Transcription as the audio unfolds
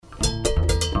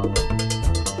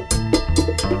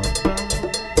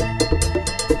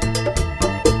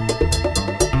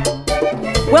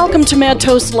Welcome to Mad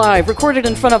Toast Live, recorded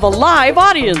in front of a live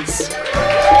audience.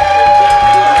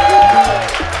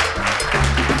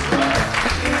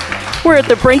 We're at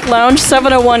the Brink Lounge,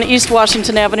 701 East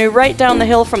Washington Avenue, right down the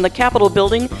hill from the Capitol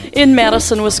Building in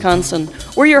Madison, Wisconsin.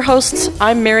 We're your hosts.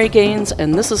 I'm Mary Gaines,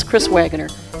 and this is Chris Wagoner.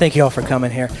 Thank you all for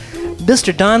coming here.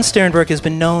 Mr. Don Sternberg has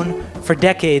been known for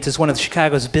decades as one of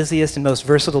Chicago's busiest and most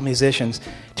versatile musicians,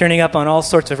 turning up on all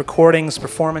sorts of recordings,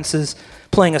 performances,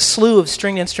 playing a slew of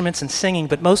stringed instruments and singing,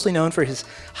 but mostly known for his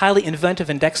highly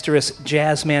inventive and dexterous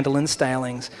jazz mandolin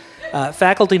stylings.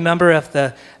 Faculty member of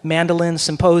the Mandolin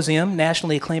Symposium,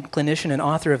 nationally acclaimed clinician and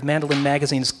author of Mandolin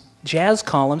Magazine's jazz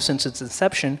column since its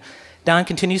inception, Don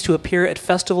continues to appear at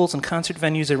festivals and concert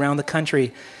venues around the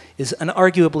country, is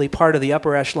unarguably part of the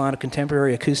upper echelon of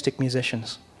contemporary acoustic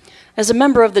musicians. As a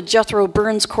member of the Jethro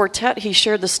Burns Quartet, he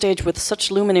shared the stage with such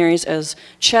luminaries as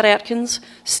Chet Atkins,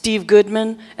 Steve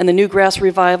Goodman, and the Newgrass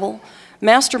Revival.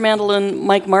 Master mandolin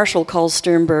Mike Marshall calls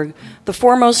Sternberg the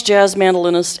foremost jazz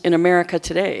mandolinist in America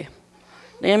today.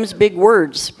 Name's big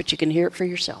words, but you can hear it for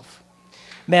yourself.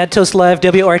 Mad Toast Live,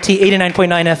 WRT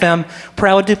 89.9 FM,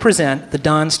 proud to present the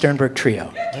Don Sternberg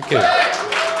Trio. Thank you.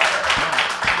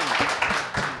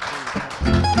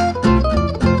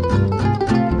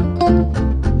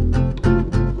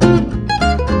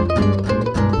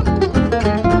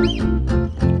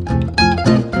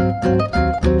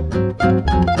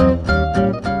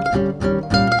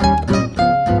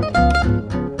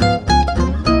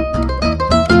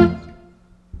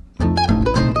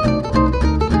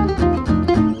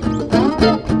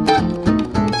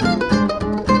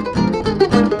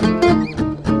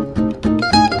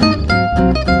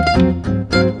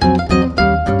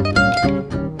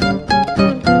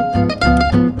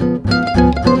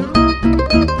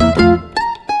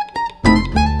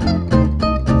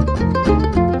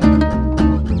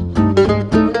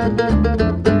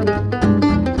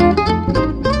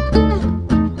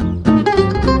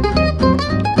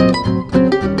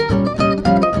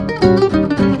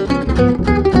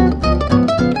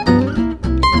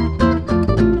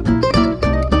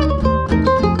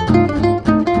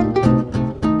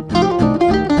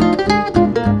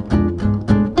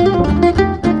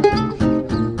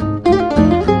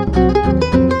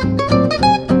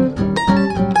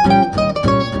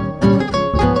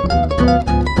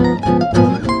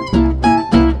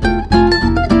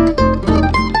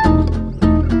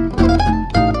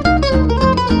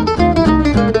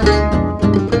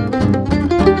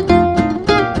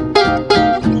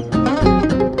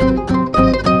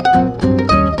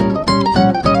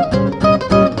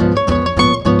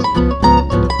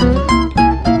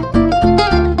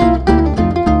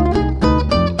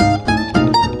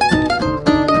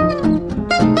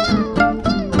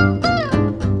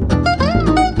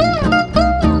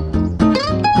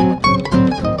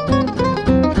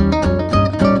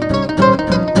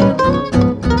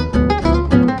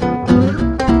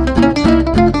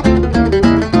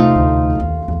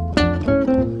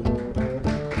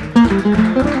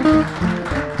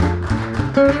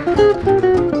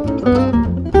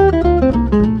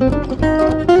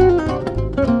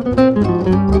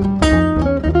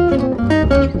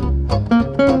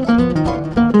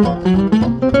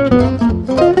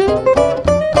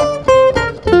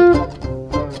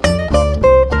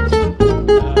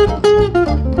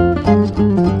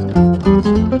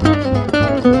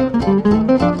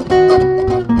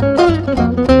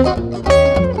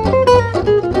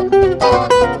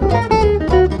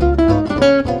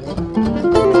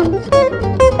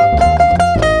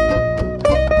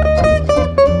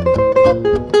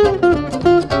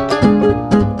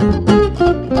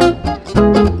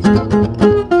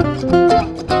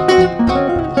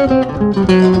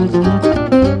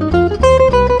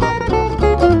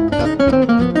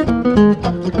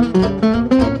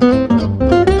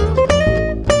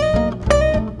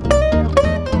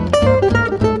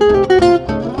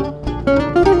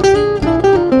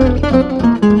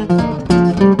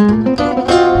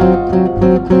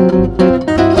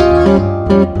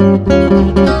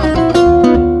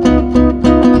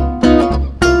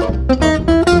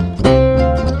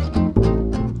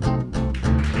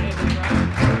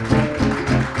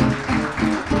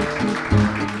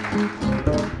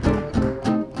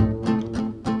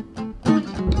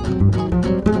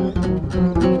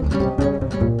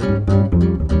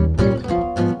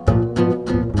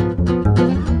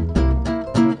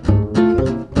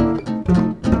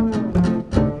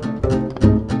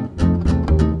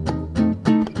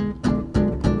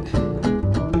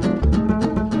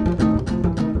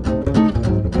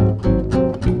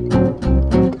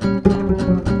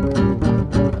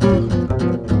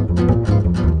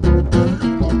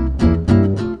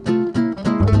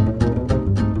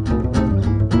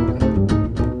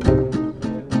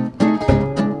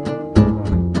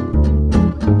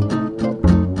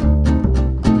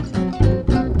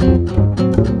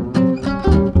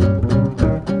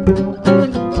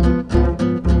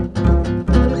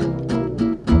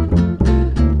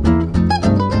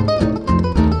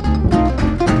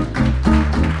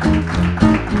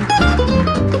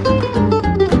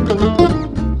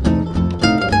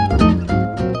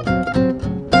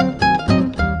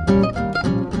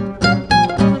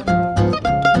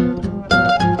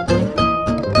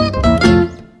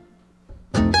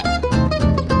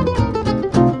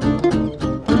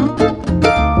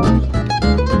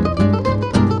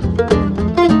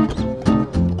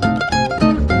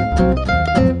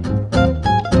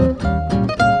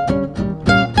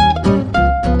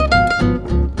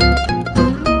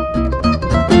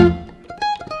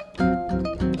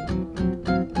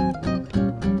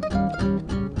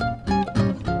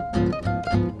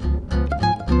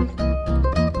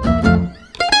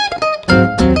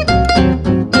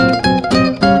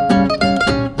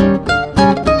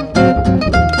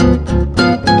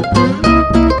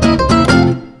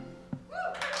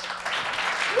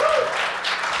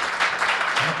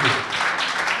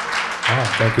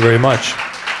 you very much.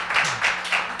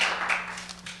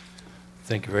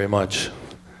 Thank you very much.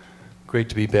 Great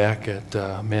to be back at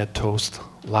Mad Toast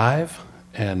Live,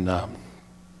 and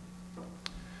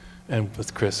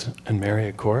with Chris and Mary,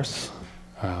 of course.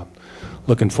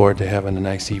 Looking forward to having a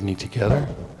nice evening together.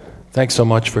 Thanks so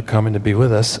much for coming to be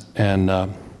with us. And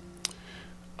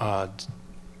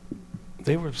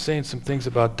they were saying some things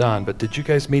about Don, but did you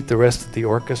guys meet the rest of the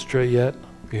orchestra yet?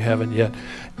 If you haven't yet.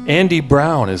 Andy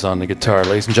Brown is on the guitar,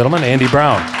 ladies and gentlemen. Andy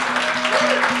Brown.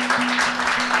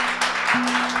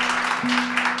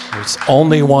 There's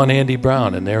only one Andy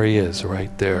Brown, and there he is,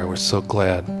 right there. We're so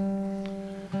glad.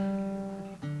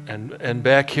 And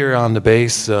back here on the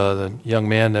bass, the young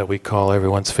man that we call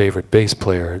everyone's favorite bass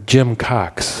player, Jim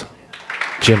Cox.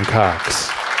 Jim Cox.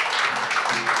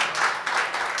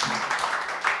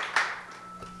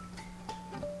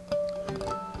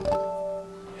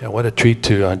 Yeah, what a treat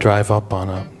to drive up on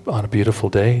a beautiful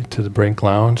day to the Brink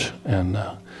Lounge and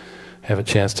have a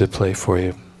chance to play for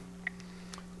you.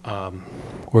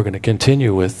 We're going to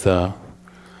continue with kind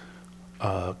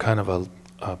of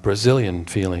a Brazilian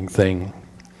feeling thing.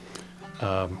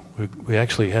 We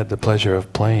actually had the pleasure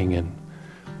of playing in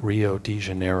Rio de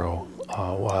Janeiro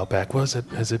a while back.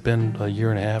 Has it been a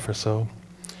year and a half or so?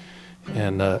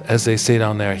 And as they say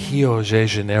down there, Rio de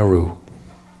Janeiro.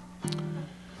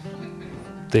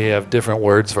 They have different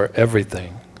words for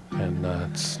everything. And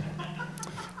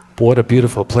what a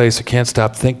beautiful place. I can't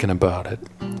stop thinking about it.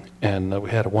 And we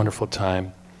had a wonderful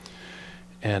time.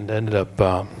 And ended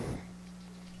up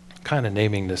kind of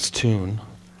naming this tune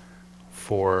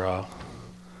for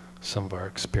some of our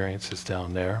experiences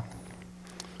down there.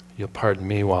 You'll pardon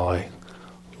me while I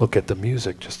look at the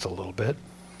music just a little bit.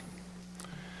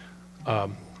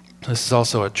 This is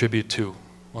also a tribute to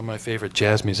one of my favorite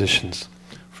jazz musicians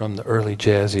from the early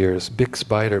jazz years, Bix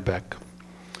Beiderbecke.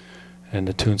 And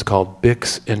the tune's called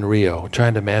Bix in Rio.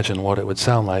 Trying to imagine what it would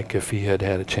sound like if he had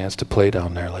had a chance to play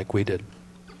down there like we did.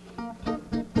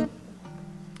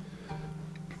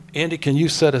 Andy, can you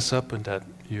set us up in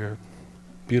your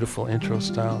beautiful intro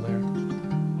style there?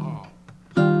 Oh.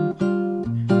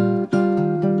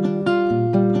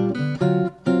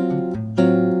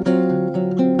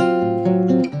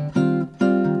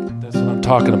 That's what I'm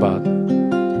talking about.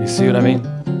 You see what I mean?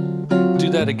 Do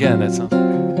that again. That's not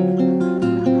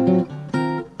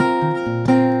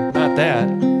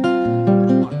that.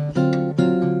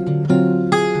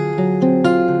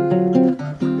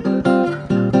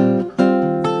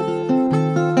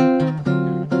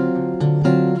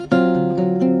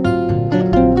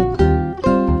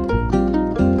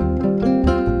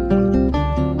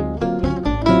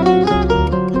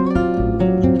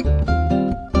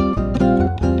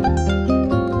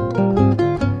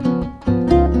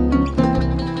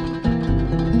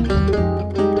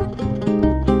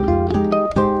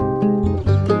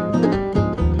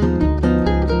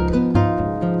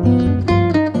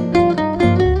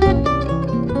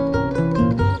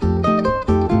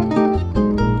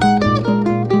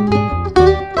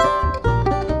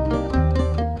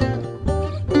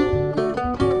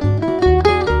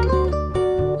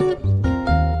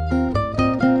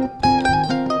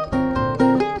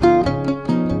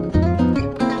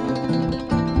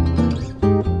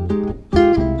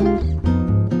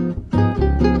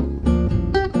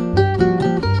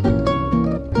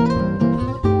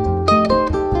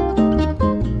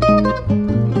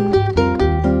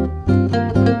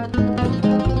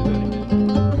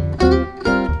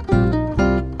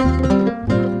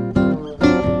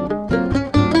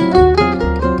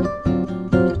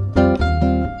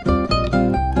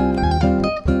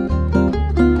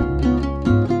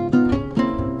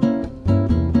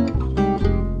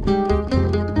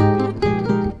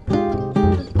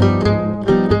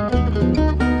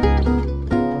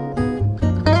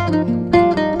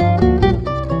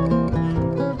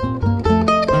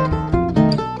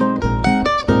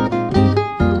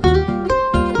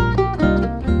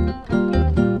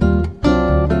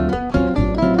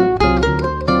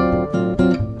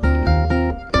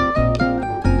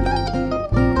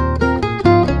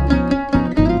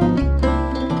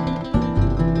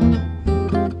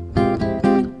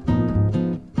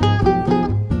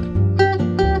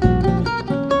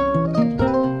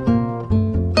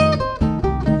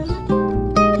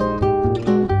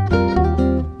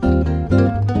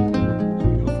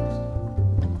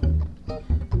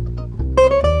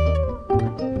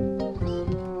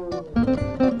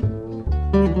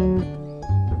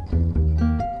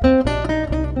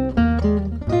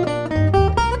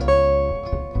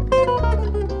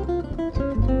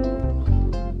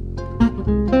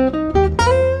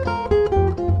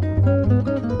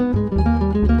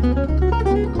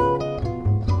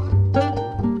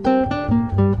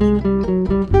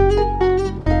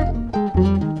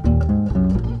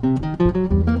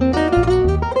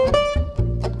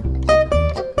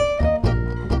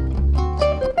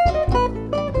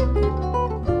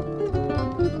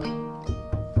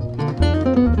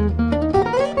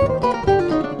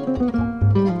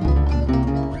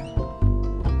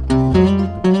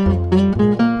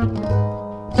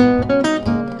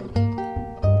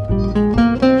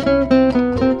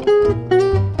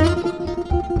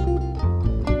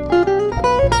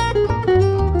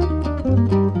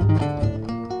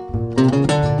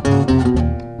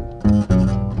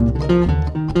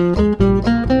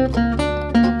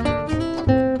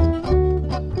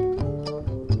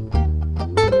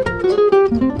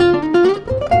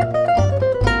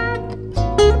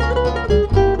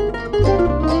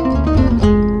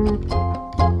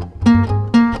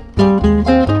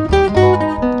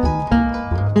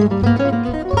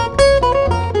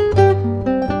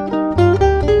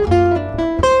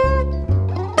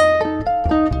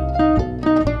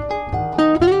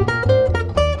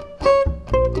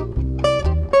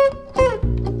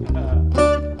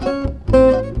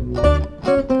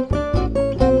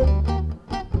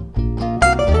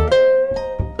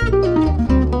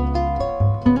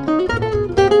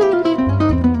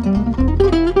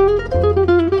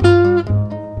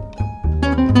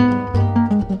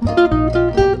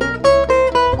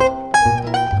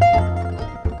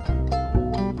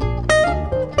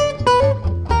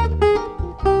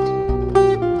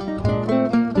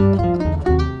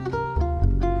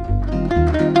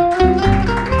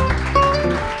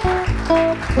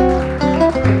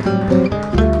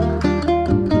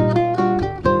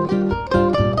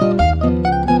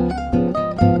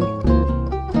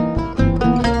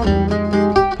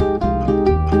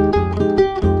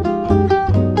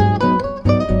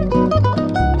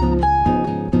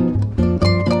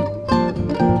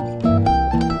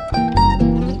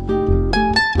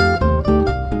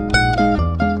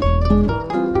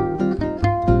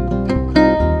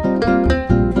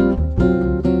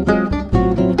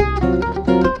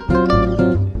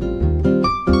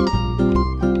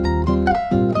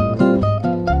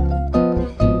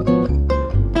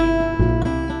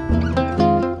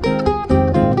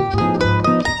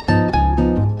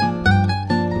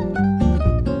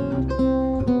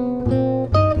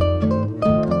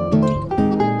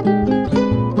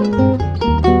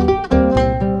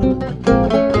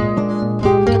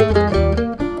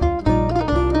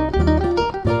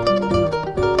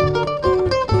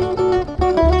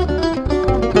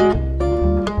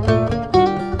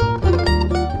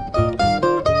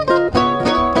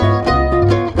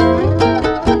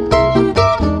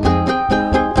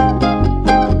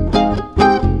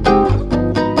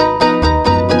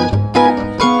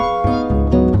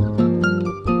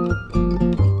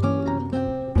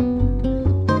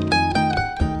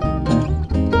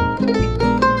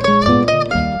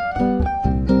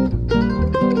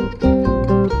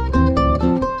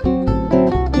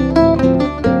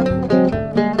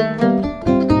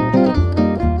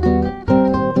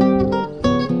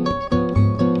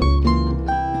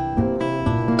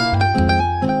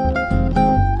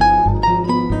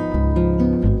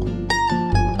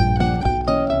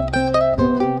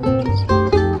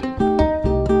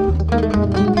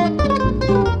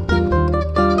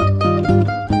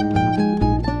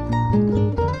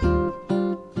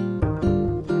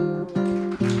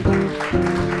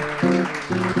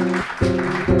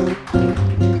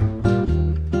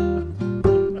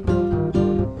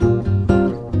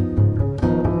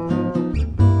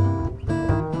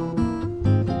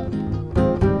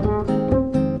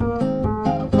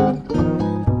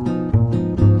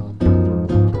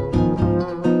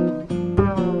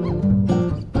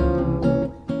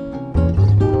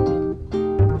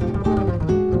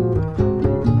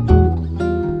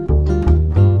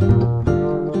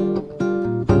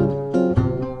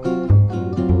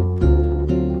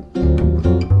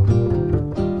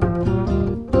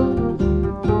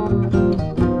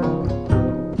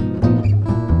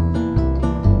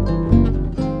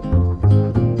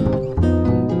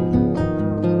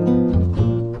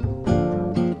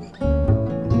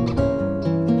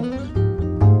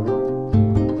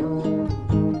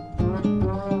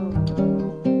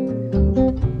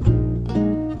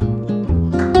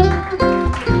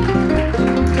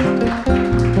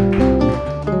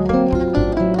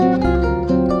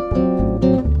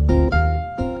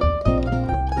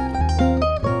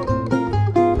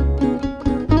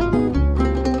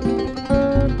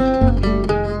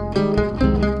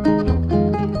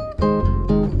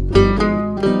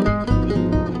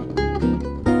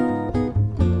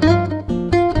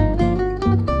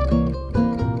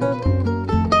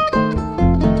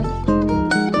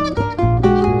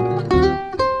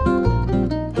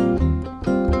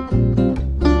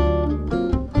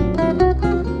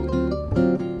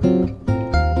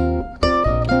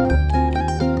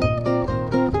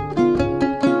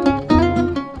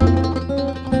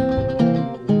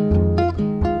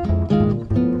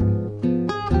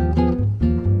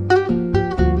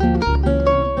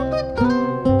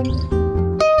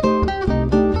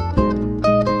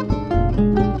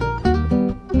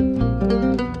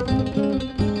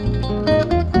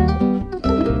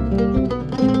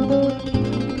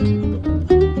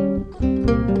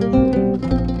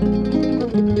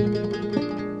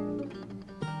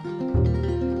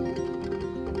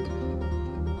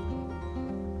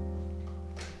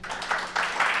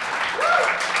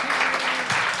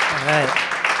 right.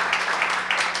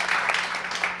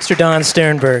 Mr. Don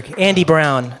Sternberg, Andy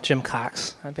Brown, Jim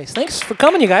Cox on bass. Thanks for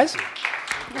coming, you guys.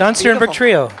 Don Sternberg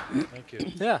Trio. Thank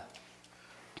you. Yeah.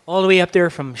 All the way up there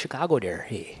from Chicago there.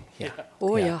 Hey. Yeah.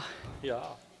 Oh, yeah. Yeah.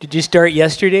 Did you start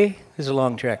yesterday? It's a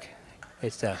long trek.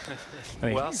 It's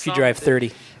Well, if you drive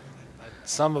 30.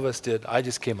 Some of us did. I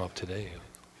just came up today.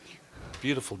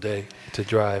 Beautiful day to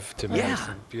drive to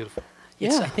Madison. Beautiful.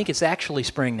 I think it's actually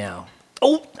spring now.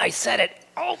 Oh, I said it.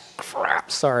 Oh,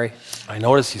 crap. Sorry. I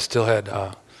noticed you still had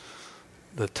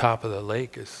the top of the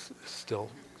lake is still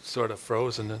sort of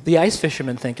frozen. The ice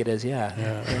fishermen think it is, yeah.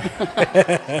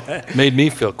 Made me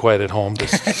feel quite at home to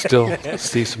still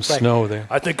see some snow there.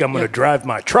 I think I'm going to drive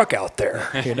my truck out there.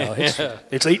 You know,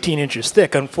 it's 18 inches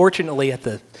thick. Unfortunately, at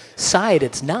the side,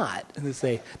 it's not. And they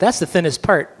say, that's the thinnest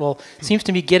part. Well, it seems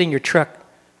to me getting your truck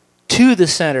to the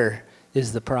center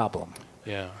is the problem.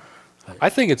 Yeah. I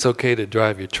think it's okay to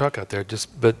drive your truck out there,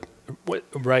 but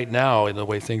right now, in the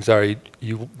way things are,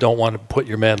 you don't want to put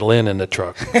your mandolin in the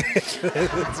truck.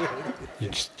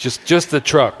 just the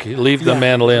truck. You leave the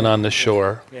mandolin on the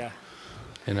shore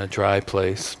in a dry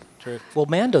place. True. Well,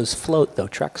 mandos float, though.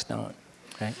 Trucks don't,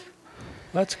 right?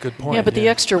 That's a good point. Yeah, but the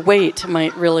extra weight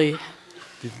might really...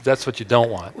 That's what you don't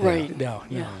want. Right. No.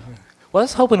 Well, I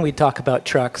was hoping we'd talk about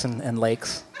trucks and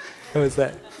lakes. What was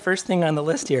that? First thing on the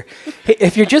list here. Hey,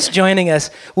 if you're just joining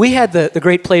us, we had the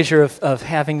great pleasure of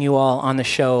having you all on the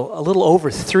show a little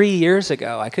over 3 years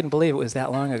ago. I couldn't believe it was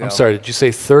that long ago. I'm sorry, did you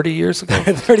say 30 years ago?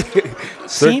 30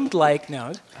 seemed like,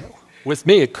 no. With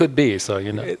me, it could be, so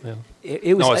you know.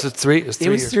 It was, no, is it 3? It's 3 It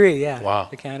was years. 3, yeah. Wow.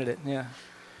 I counted it, yeah.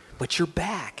 But you're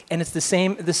back, and it's the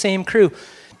same crew.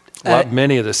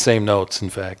 Many of the same notes, in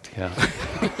fact, yeah.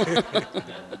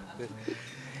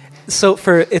 So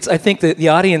I think that the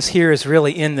audience here is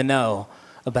really in the know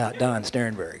about Don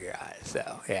Sternberg, guys.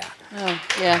 So yeah. Oh,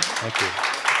 yeah. Thank you.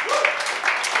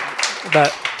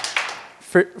 But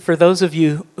for those of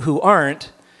you who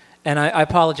aren't, and I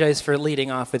apologize for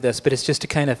leading off with this, but it's just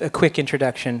a quick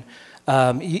introduction.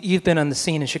 You've been on the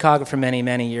scene in Chicago for many,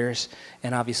 many years,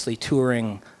 and obviously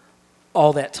touring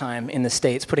all that time in the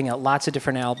States, putting out lots of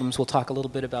different albums. We'll talk a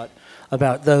little bit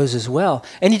about those as well.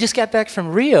 And you just got back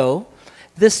from Rio.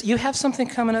 You have something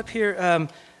coming up here,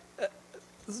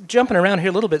 jumping around here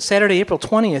a little bit. Saturday, April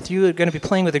 20th, you are going to be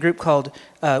playing with a group called,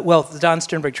 the Don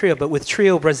Sternberg Trio, but with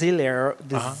Trio Brasileiro,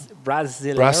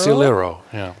 Brasileiro,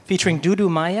 yeah. featuring Dudu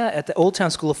Maya at the Old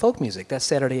Town School of Folk Music. That's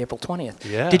Saturday, April 20th.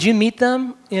 Yeah. Did you meet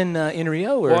them in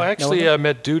Rio? Or Well, actually, I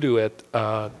met Dudu at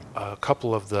a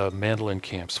couple of the mandolin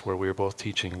camps where we were both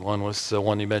teaching. One was the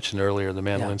one you mentioned earlier, the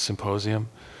Mandolin Symposium.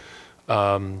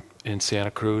 In Santa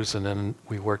Cruz, and then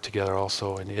we worked together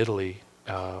also in Italy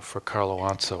for Carlo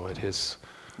Anzo at his,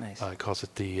 he calls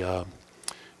it the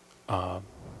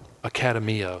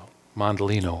Accademia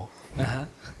Mandolino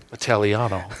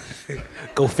Italiano.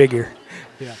 Go figure.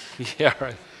 Yeah,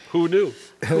 right. Who knew?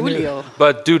 Julio.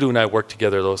 But Dudu and I worked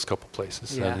together those couple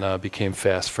places Yeah. and became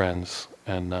fast friends.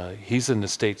 And he's in the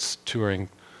States touring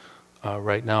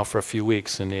right now for a few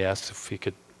weeks, and he asked if he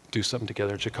could do something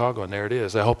together in Chicago, and there it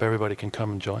is. I hope everybody can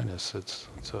come and join us.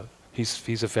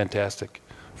 He's a fantastic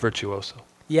virtuoso.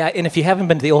 Yeah, and if you haven't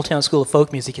been to the Old Town School of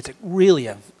Folk Music, it's really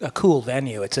a cool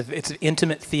venue. It's an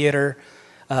intimate theater,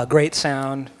 great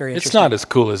sound, very interesting. It's not as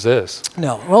cool as this.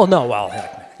 No, well,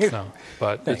 heck. No,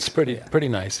 but it's pretty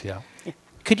nice, yeah.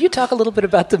 Could you talk a little bit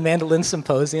about the Mandolin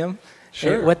Symposium?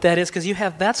 Sure. What that is, because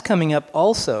that's coming up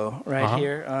also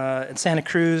here in Santa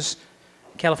Cruz,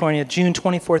 California, June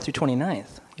 24th through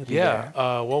 29th. Yeah,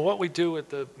 well, what we do at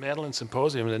the Mandolin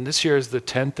Symposium, and this year is the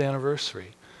 10th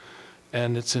anniversary,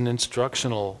 and it's an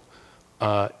instructional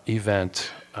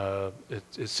event.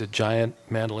 It's a giant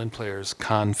mandolin players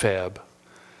confab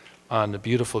on the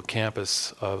beautiful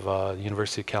campus of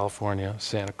University of California,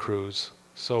 Santa Cruz.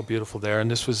 So beautiful there,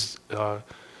 and this was the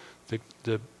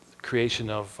creation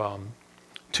of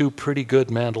two pretty good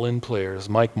mandolin players,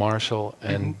 Mike Marshall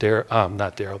and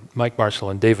Mike Marshall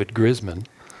and David Grisman.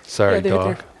 Sorry,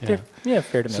 dog. They're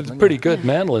fair to So middling. they're pretty good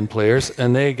mandolin players,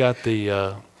 and they got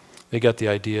the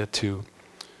idea to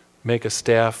make a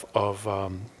staff of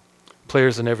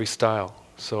players in every style.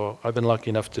 So I've been lucky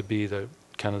enough to be the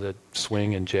kind of the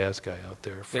swing and jazz guy out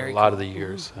there for Very a lot cool. of the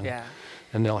years. And, Yeah.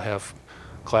 and they'll have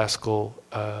classical,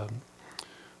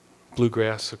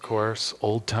 bluegrass, of course,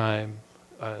 old time,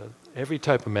 every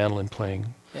type of mandolin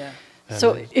playing. Yeah. And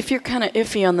So if you're kind of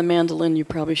iffy on the mandolin, you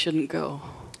probably shouldn't go.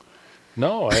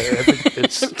 no,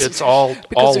 it's all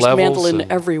Because there's levels. mandolin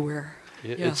and everywhere.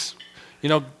 It's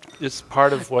it's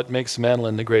part of what makes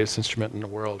mandolin the greatest instrument in the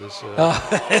world. Is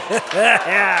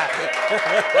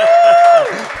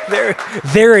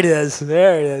There it is.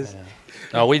 There it is.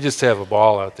 No, we just have a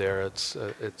ball out there. It's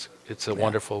a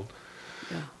wonderful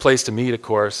place to meet, of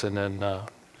course, and then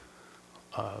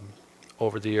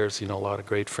over the years, a lot of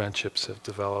great friendships have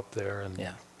developed there. And,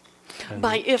 and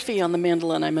By iffy on the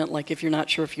mandolin, I meant like if you're not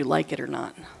sure if you like it or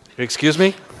not. Excuse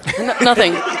me?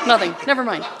 Nothing. Never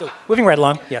mind. Moving right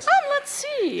along. Yes. Let's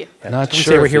see. Not Let me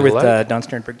sure. say we're if here you with like it. Don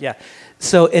Sternberg. Yeah.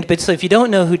 So if you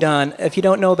don't know if you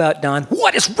don't know about Don,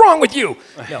 what is wrong with you?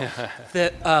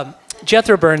 No.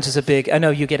 Jethro Burns is I know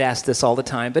you get asked this all the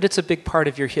time, but it's a big part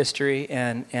of your history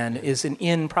and is an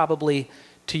in probably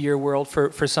to your world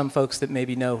for some folks that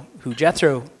maybe know who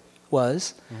Jethro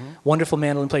was. Mm-hmm. Wonderful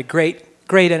mandolin player,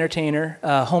 great entertainer.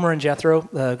 Homer and Jethro,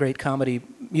 a great comedy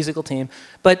musical team,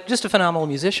 but just a phenomenal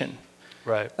musician.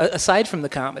 Right. Aside from the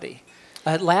comedy.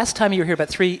 Last time you were here, about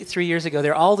three years ago,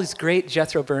 there are all these great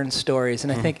Jethro Burns stories,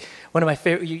 and I think one of my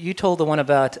favorite. You told the one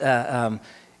about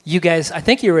you guys. I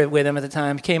think you were with him at the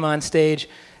time. Came on stage,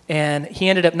 and he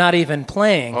ended up not even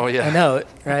playing. Oh yeah, I know,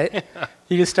 right?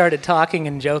 You just started talking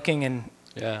and joking, and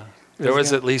there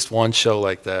was at least one show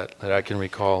like that I can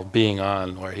recall being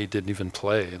on where he didn't even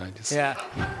play, and I just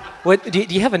What do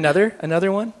you have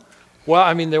another one? Well,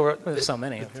 I mean, There's so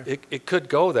many. It could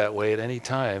go that way at any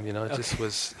time, It just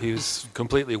was. He was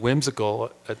completely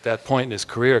whimsical at that point in his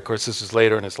career. Of course, this was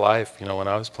later in his life, when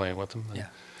I was playing with him.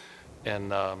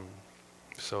 And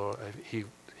so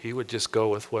he would just go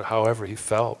with however he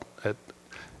felt at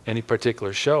any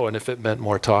particular show, and if it meant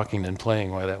more talking than playing,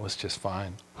 why that was just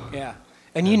fine. Yeah,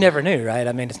 and you never knew, right?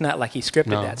 I mean, it's not like he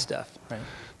scripted that stuff, right?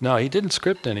 No, he didn't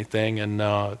script anything, and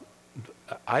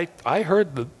I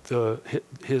heard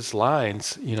his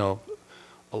lines,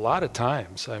 a lot of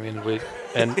times. I mean,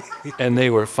 and they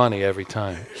were funny every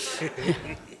time.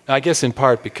 I guess in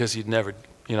part because you'd never,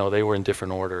 they were in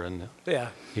different order, and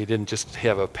he didn't just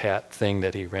have a pat thing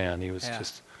that he ran. He was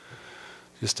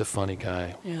just a funny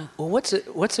guy. Yeah. Well,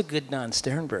 what's a good Don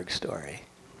Sternberg story?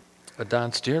 A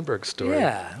Don Sternberg story.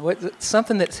 Yeah,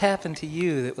 something that's happened to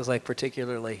you that was like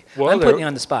particularly. Well, I'm putting you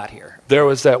on the spot here. There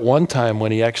was that one time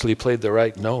when he actually played the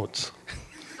right notes.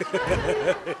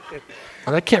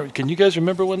 And can you guys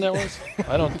remember when that was?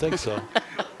 I don't think so.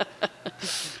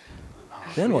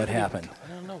 Then what happened?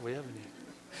 I don't know. We haven't.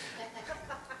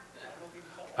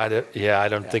 I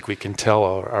don't think we can tell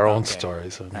our own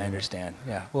stories. I understand.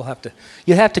 Yeah, you'll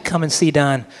have to come and see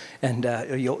Don, and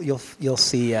you'll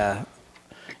see.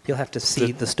 You'll have to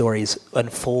see the stories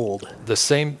unfold. The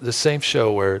same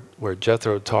show where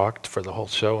Jethro talked for the whole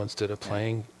show instead of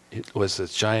playing, it was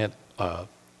this giant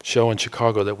show in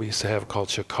Chicago that we used to have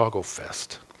called Chicago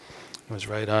Fest. It was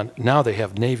right on. Now they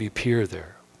have Navy Pier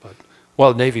there,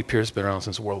 Navy Pier's been around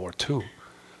since World War II,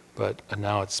 but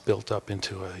now it's built up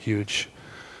into a huge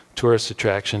tourist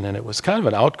attraction, and it was kind of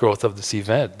an outgrowth of this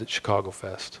event, the Chicago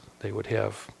Fest. They would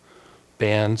have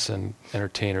bands and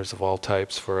entertainers of all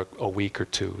types for a week or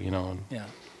two,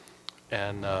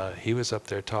 And he was up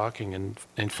there talking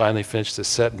and finally finished the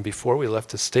set. And before we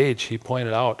left the stage, he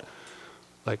pointed out,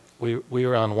 like we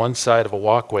were on one side of a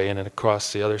walkway, and then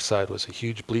across the other side was a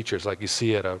huge bleachers, like you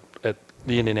see at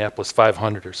the Indianapolis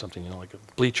 500 or something, like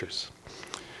bleachers.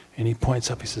 And he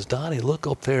points up. He says, "Donnie, look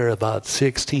up there, about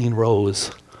 16 rows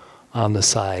on the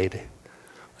side."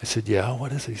 I said, "Yeah,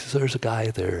 what is it?" He says, "There's a guy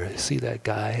there. See that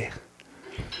guy?"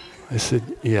 I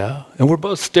said, "Yeah." And we're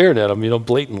both staring at him,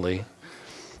 blatantly.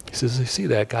 He says, "You see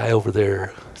that guy over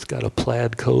there? He's got a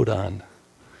plaid coat on."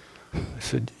 I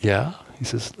said, "Yeah." He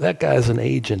says, "That guy's an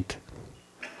agent."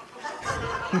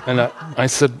 And I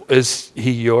said, "Is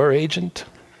he your agent?"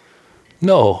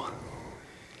 "No."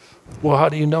 "Well, how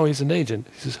do you know he's an agent?"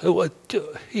 He says, "Oh,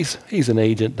 he's an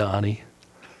agent, Donnie."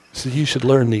 He said, "You should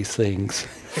learn these things."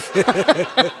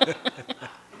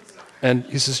 And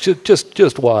he says,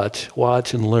 just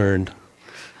watch and learn.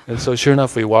 And so sure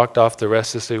enough, we walked off the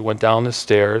rest of the day, we went down the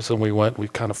stairs, and we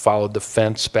kind of followed the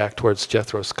fence back towards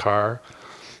Jethro's car,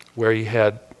 where he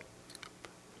had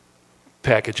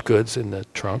packaged goods in the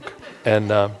trunk.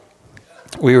 And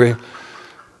we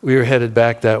were headed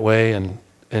back that way,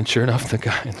 and sure enough, the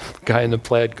guy in the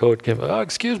plaid coat came, "Oh,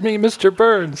 excuse me, Mr.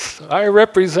 Burns, I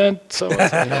represent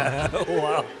so-and-so."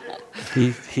 Wow.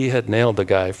 He had nailed the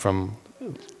guy from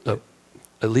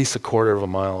at least a quarter of a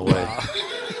mile away.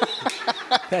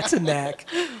 That's a knack.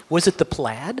 Was it the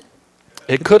plaid?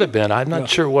 It could have been. I'm not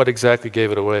sure what exactly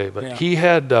gave it away, but he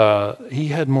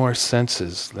had more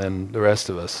senses than the rest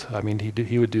of us. I mean,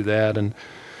 he would do that, and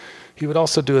he would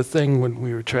also do a thing when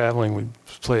we were traveling. We'd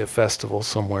play a festival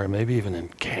somewhere, maybe even in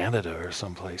Canada or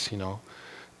someplace,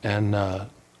 and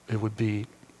it would be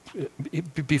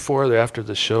before or after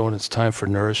the show, and it's time for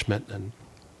nourishment. And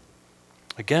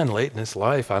again, late in his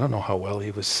life, I don't know how well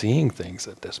he was seeing things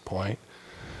at this point,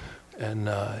 And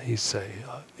he'd say,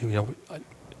 I'd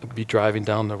be driving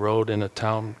down the road in a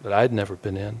town that I'd never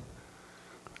been in.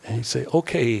 And he'd say,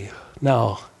 okay,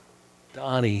 now,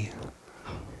 Donnie,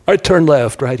 all right, turn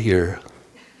left right here.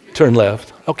 Turn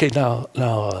left. Okay, now,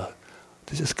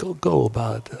 just go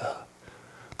about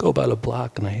a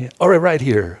block and a half. All right, right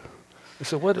here. I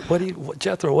said, what,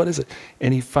 Jethro, what is it?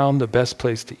 And he found the best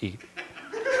place to eat.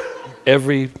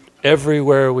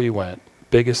 Everywhere we went,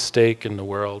 biggest steak in the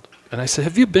world. And I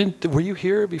said, were you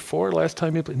here before last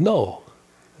time you played? No.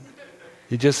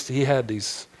 He had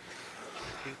these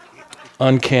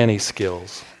uncanny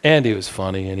skills. And he was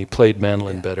funny, and he played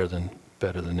mandolin better than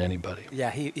anybody.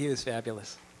 Yeah, he was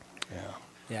fabulous.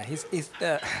 Yeah.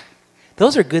 Yeah,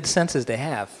 those are good senses to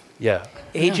have. Yeah.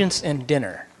 Agents and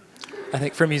dinner. I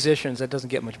think for musicians, that doesn't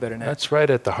get much better now. That's right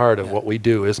at the heart of what we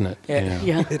do, isn't it?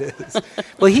 Yeah. It is.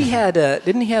 Well, he had,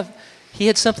 he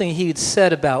had something he had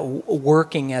said about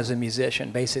working as a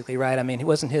musician, basically, right? I mean,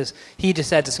 he just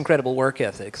had this incredible work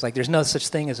ethic. It's like there's no such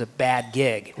thing as a bad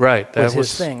gig. Right. That was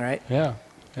his thing, right? Yeah.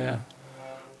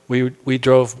 We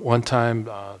drove one time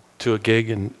to a gig,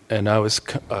 and I was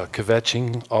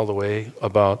kvetching all the way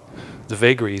about the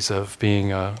vagaries of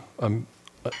being a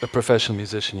professional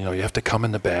musician. You have to come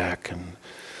in the back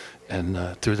and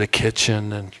through the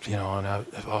kitchen, and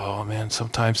oh man,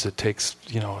 sometimes it takes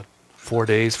 4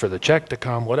 days for the check to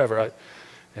come, whatever.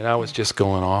 And I was just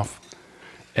going off,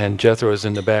 and Jethro was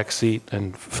in the back seat,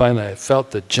 and finally I felt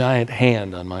the giant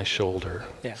hand on my shoulder.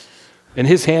 Yeah. And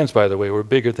his hands, by the way, were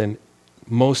bigger than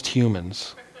most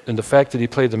humans. And the fact that he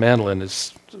played the mandolin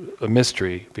is a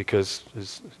mystery because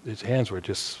his hands were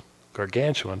just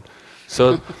gargantuan.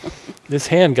 So this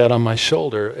hand got on my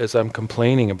shoulder as I'm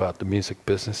complaining about the music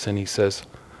business, and he says,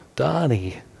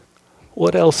 Donnie,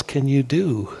 what else can you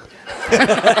do?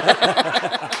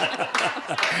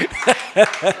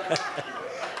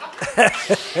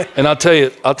 And I'll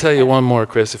tell you one more,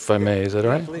 Chris, if I may. Is that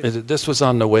all right? This was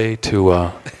on the way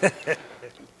to,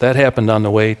 that happened on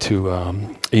the way to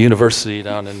a university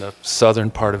down in the southern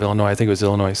part of Illinois. I think it was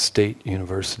Illinois State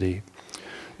University.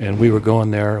 And we were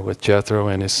going there with Jethro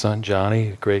and his son Johnny,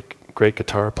 a great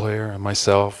guitar player, and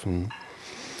myself, and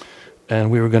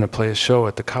we were going to play a show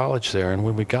at the college there. And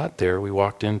when we got there, we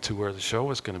walked into where the show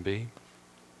was going to be.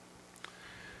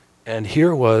 And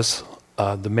here was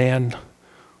the man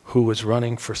who was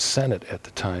running for Senate at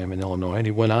the time in Illinois, and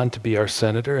he went on to be our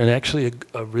senator, and actually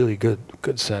a really good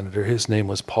senator. His name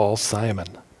was Paul Simon.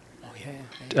 Oh, yeah.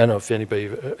 I don't know if anybody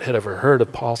had ever heard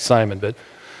of Paul Simon, but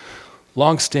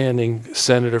long-standing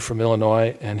senator from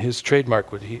Illinois, and his trademark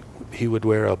he would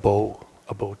wear a bow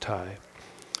tie.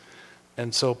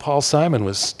 And so Paul Simon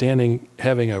was standing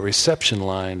having a reception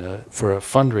line for a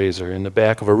fundraiser in the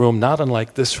back of a room, not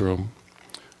unlike this room,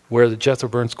 where the Jethro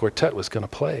Burns Quartet was going to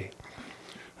play.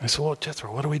 I said, well,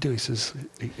 Jethro, what do we do? He says,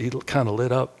 he kind of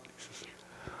lit up. He says,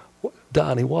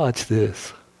 Donnie, watch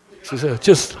this. He says,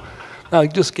 just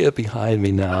get behind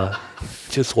me now.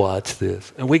 Just watch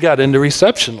this. And we got in the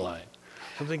reception line.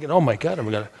 I'm thinking, oh my God, I'm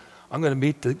gonna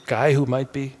meet the guy who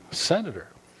might be senator.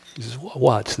 He says,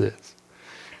 watch this.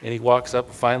 And he walks up,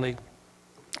 and finally,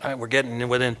 we're getting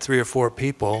within 3 or 4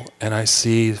 people, and I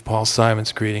see Paul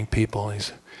Simon's greeting people.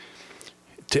 And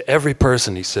to every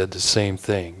person, he said the same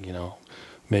thing,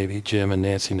 Maybe Jim and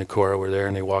Nancy Nikora were there,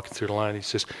 and they walked through the line. He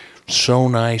says, so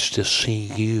nice to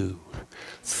see you.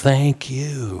 Thank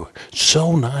you.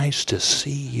 So nice to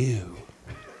see you.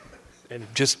 And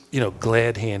just,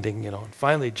 glad handing, And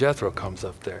finally, Jethro comes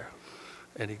up there,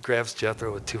 and he grabs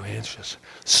Jethro with 2 hands, just,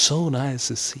 so nice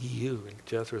to see you. And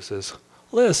Jethro says,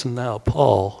 listen now,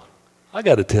 Paul, I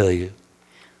got to tell you,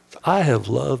 I have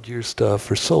loved your stuff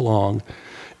for so long.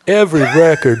 Every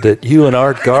record that you and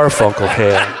Art Garfunkel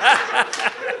had,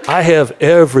 I have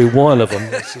every one of them.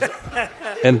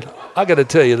 And I got to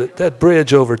tell you that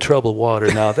Bridge Over Troubled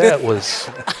Water, now that was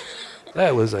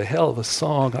a hell of a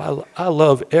song. I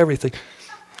love everything.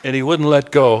 And he wouldn't let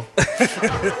go.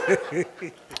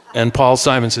 And Paul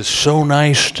Simon says, so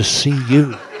nice to see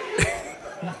you.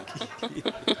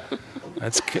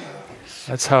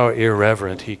 That's how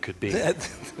irreverent he could be.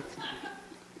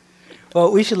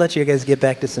 Well, we should let you guys get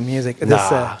back to some music.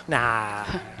 Nah.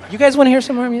 You guys want to hear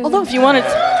some more music? Although if you wanted...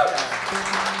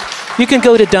 You can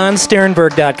go to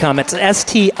donsternberg.com. It's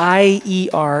STIERNBERG.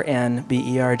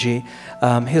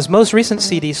 His most recent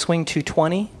CD, Swing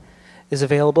 220, is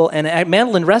available. And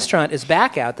Mandolin Restaurant is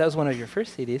back out. That was one of your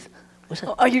first CDs.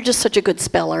 Oh, you're just such a good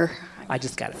speller. I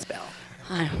just got to spell.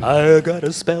 I got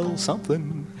to spell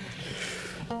something.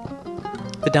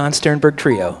 The Don Sternberg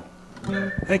Trio.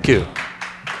 Thank you.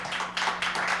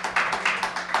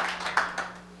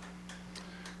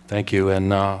 Thank you,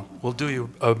 and we'll do you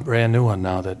a brand new one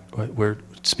now that we're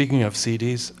speaking of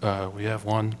CDs. We have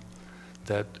one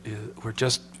that we're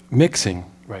just mixing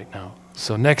right now.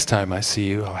 So next time I see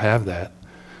you, I'll have that.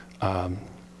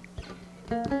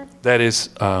 That is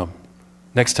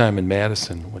next time in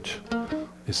Madison, which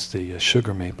is the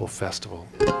Sugar Maple Festival.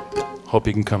 Hope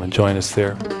you can come and join us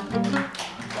there.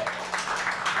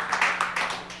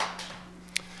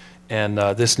 And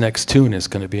this next tune is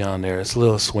going to be on there. It's a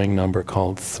little swing number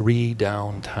called 3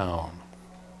 Downtown.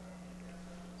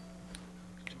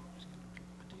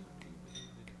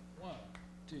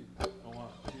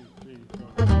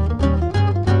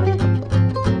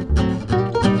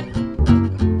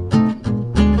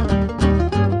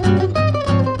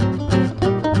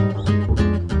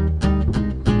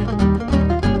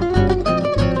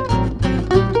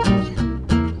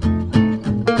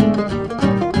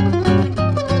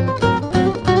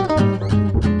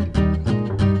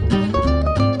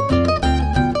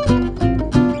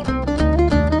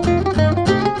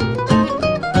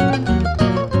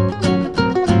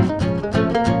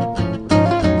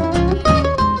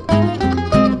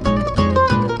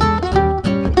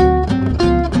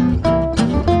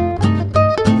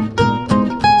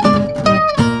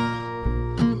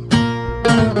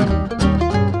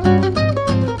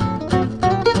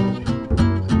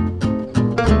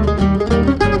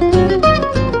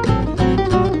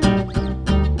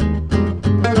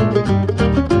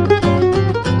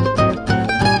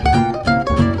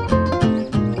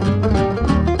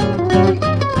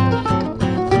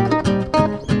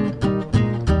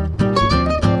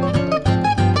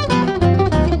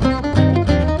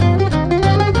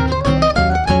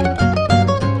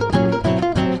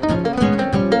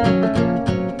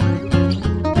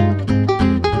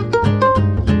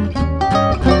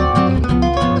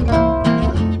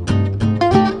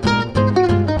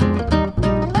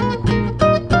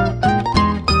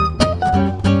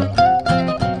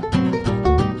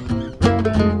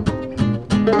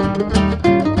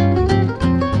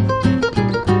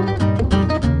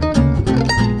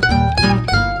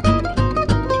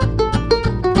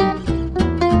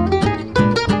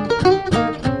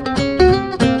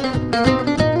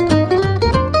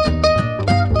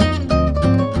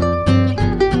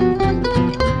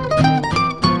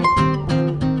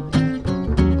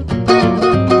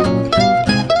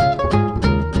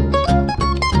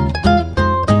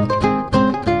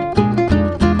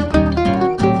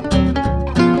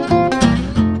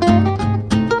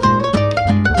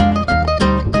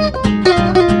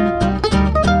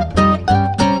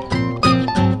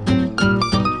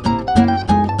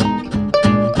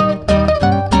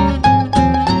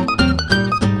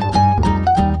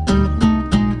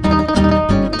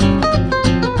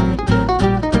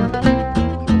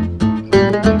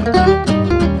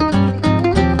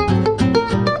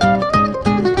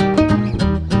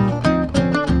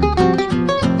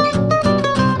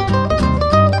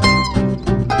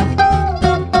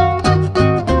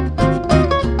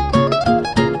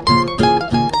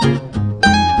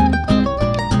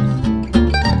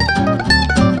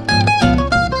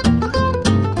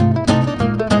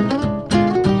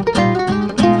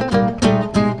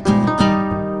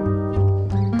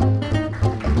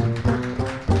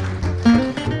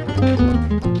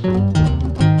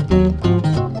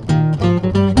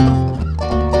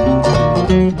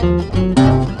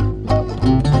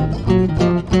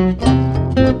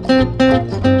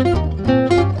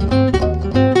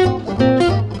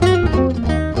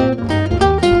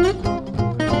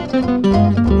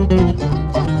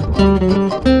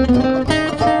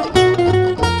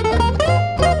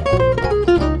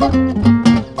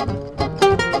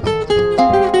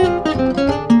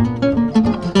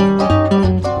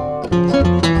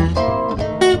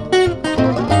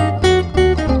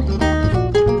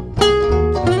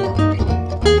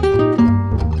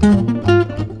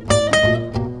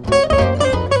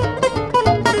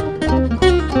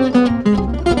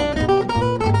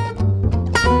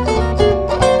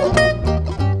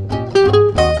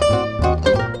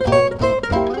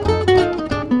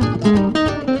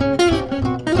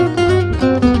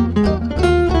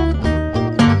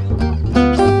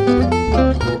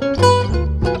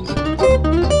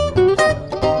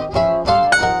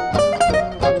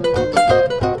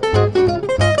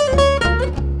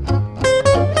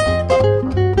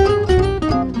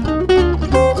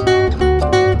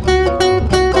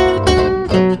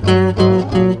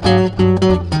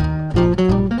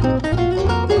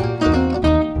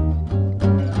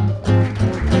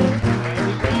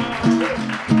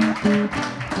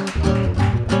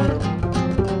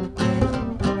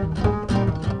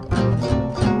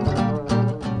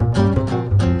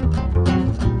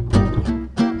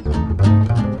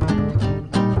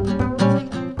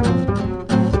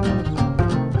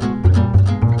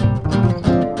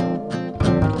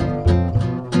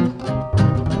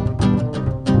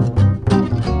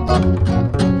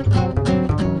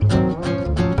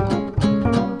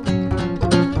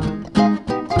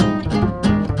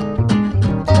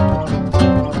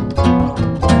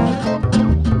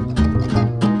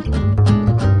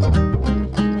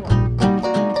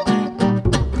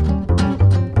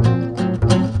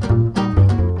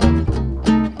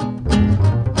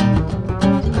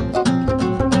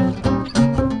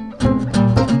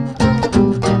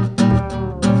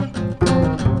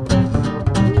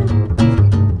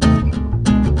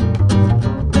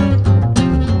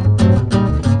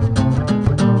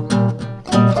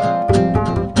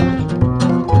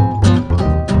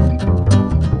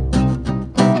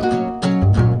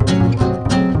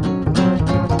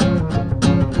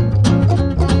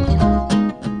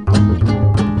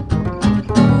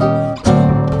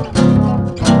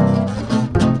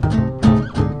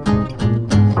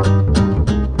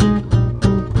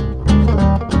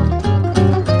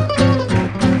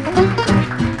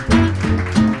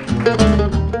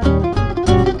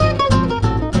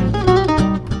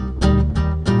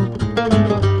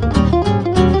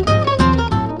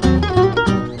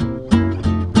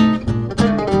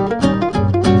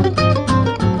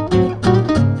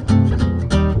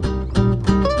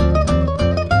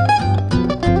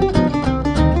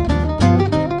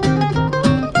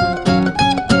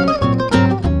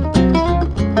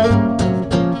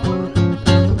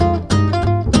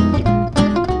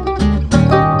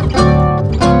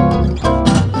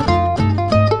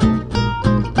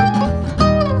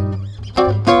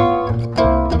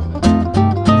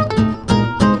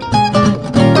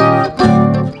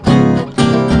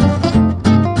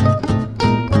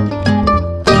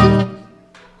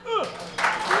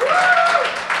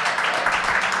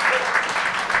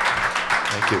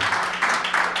 you.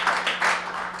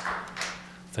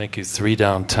 Thank you. 3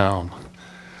 Downtown.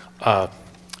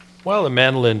 Well, the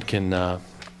mandolin can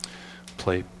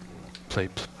play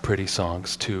pretty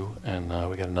songs too, and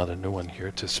we got another new one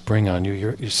here to spring on you.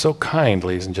 You're so kind,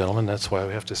 ladies and gentlemen. That's why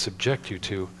we have to subject you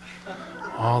to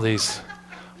all these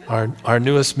our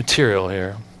newest material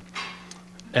here.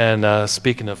 And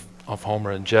speaking of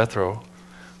Homer and Jethro,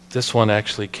 this one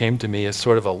actually came to me as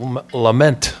sort of a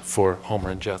lament for Homer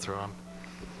and Jethro.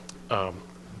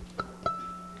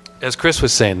 As Chris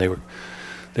was saying,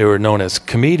 they were known as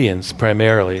comedians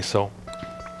primarily. So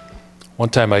one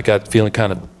time I got feeling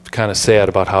kind of sad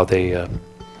about how they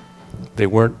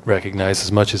weren't recognized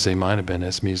as much as they might have been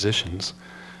as musicians,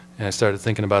 and I started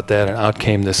thinking about that, and out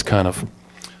came this kind of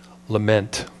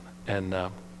lament. And I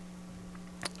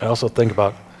also think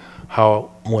about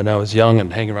how when I was young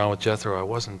and hanging around with Jethro, I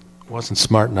wasn't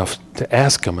smart enough to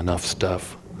ask him enough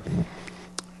stuff.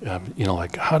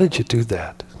 Like, how did you do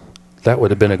that? That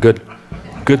would have been a good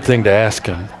thing to ask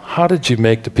him. How did you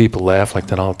make the people laugh like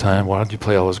that all the time? Why did you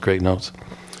play all those great notes?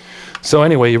 So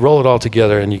anyway, you roll it all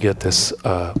together and you get this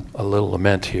a little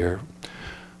lament here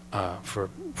for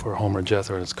Homer and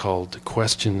Jethro, and it's called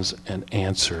Questions and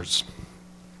Answers.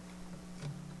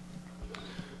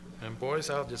 And boys,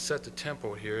 I'll just set the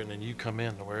tempo here, and then you come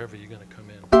in wherever you're going to come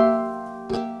in.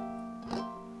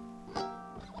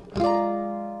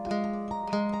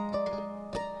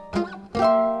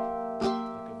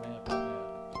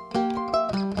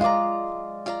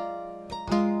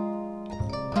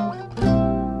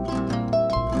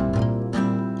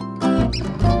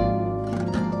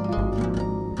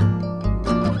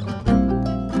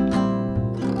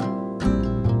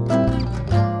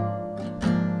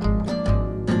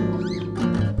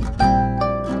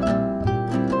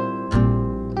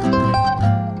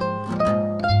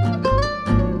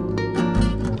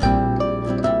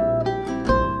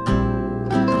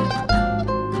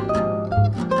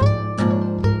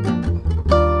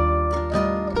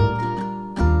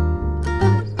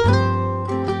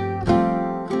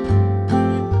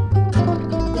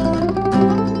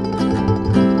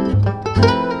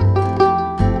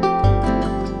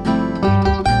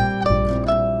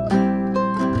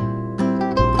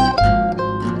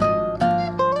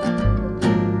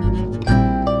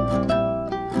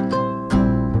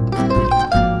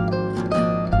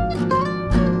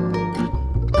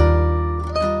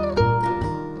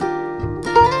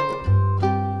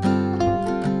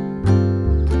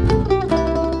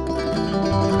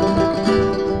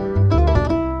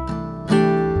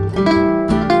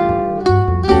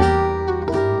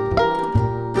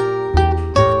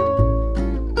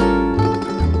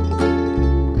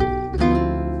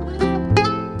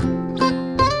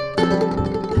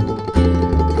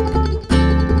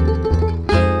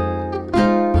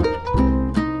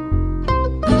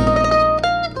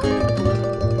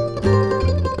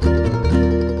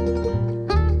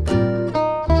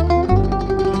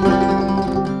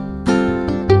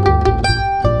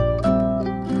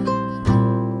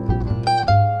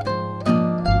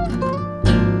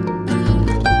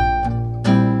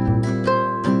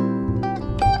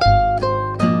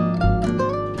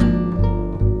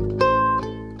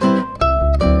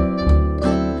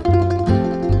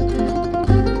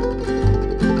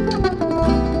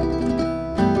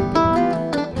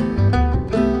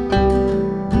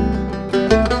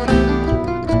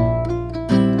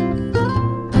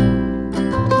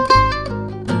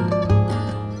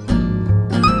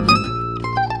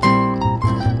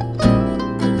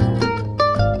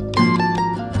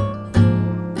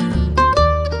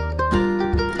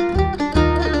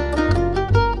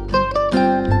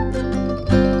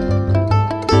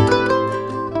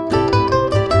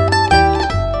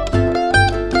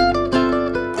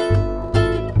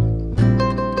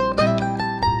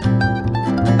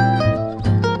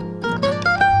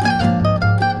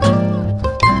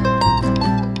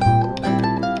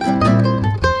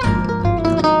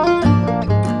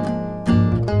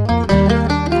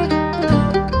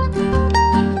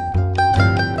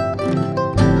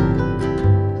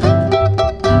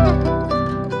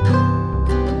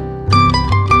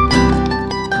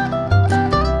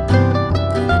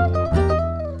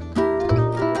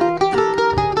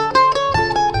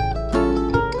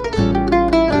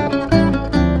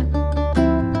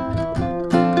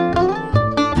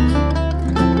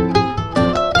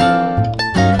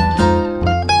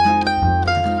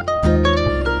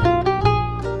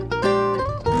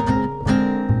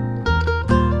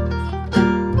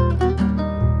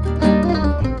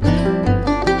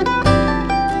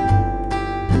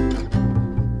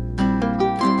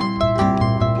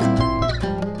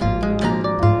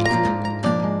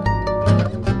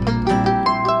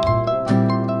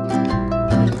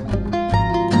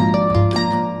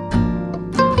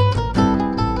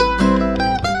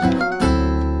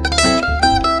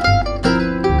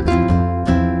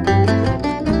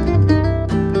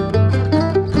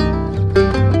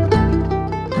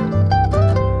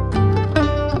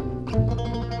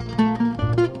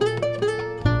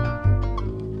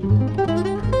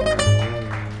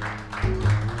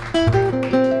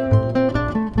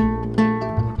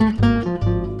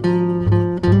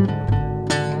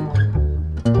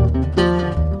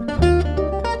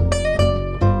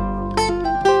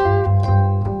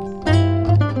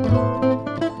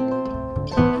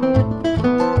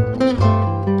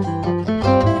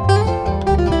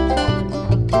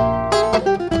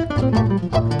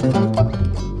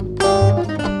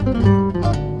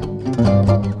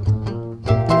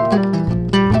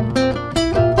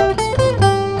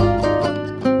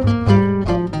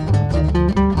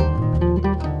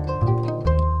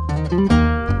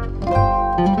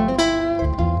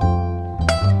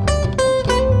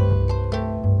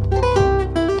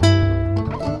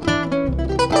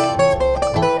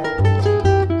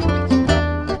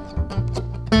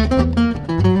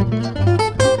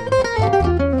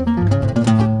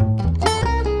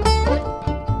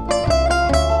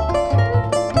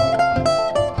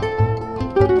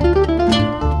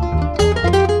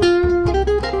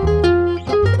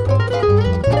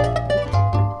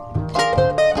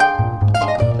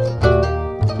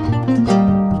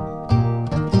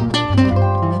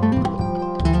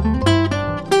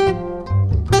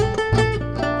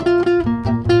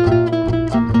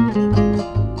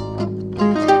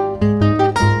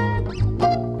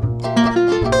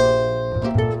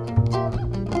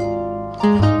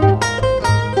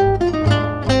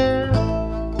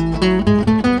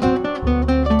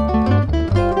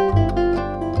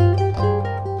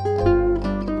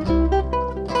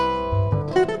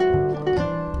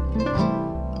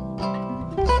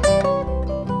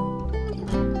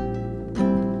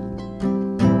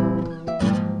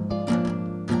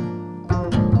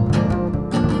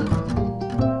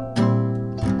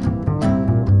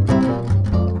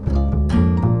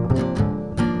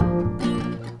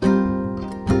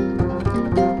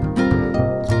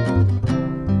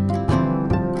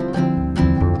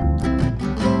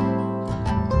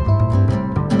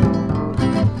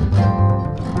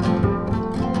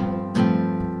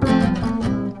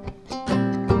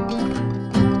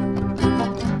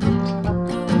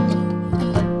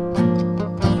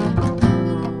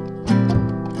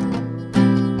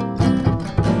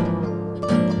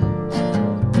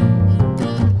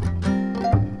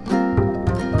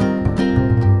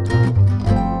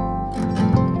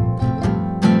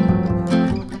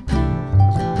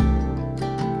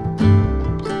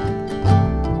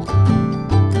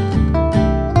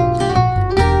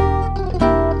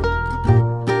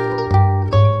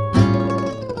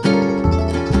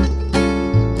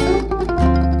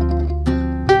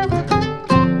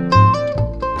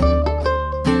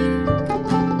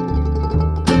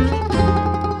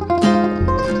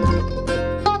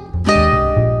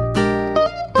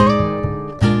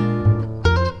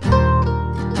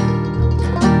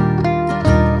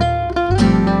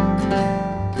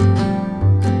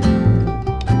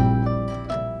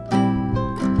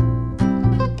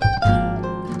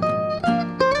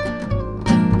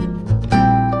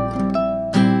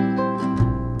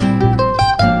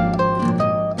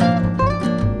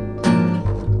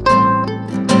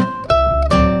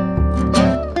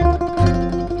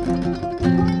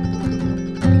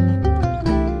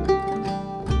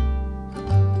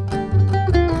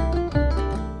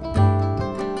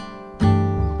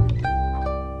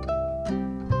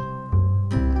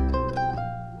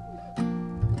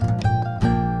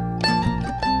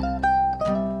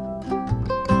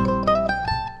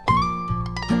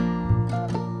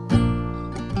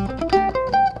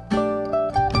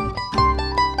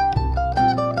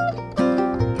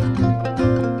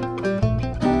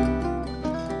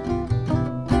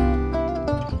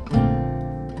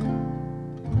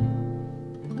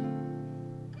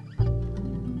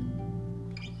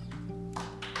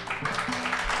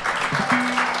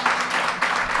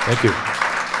 Thank you.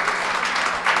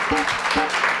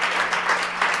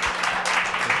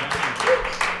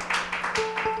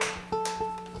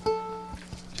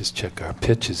 Just check our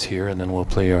pitches here, and then we'll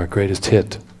play our greatest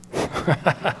hit.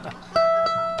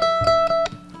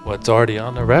 What's already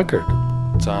on the record?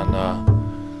 It's on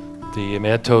the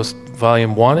Matos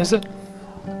Volume 1, is it?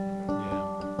 Yeah.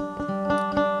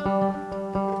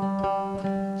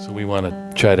 So we want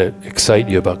to try to excite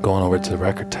you about going over to the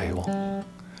record table.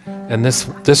 And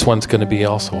this one's going to be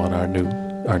also on our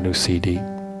new CD.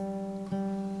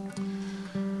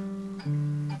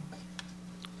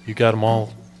 You got them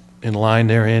all in line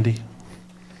there, Andy?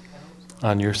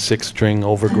 On your 6-string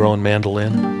overgrown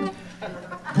mandolin?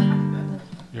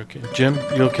 You okay? Jim,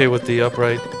 you okay with the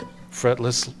upright,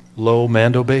 fretless, low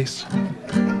mando bass?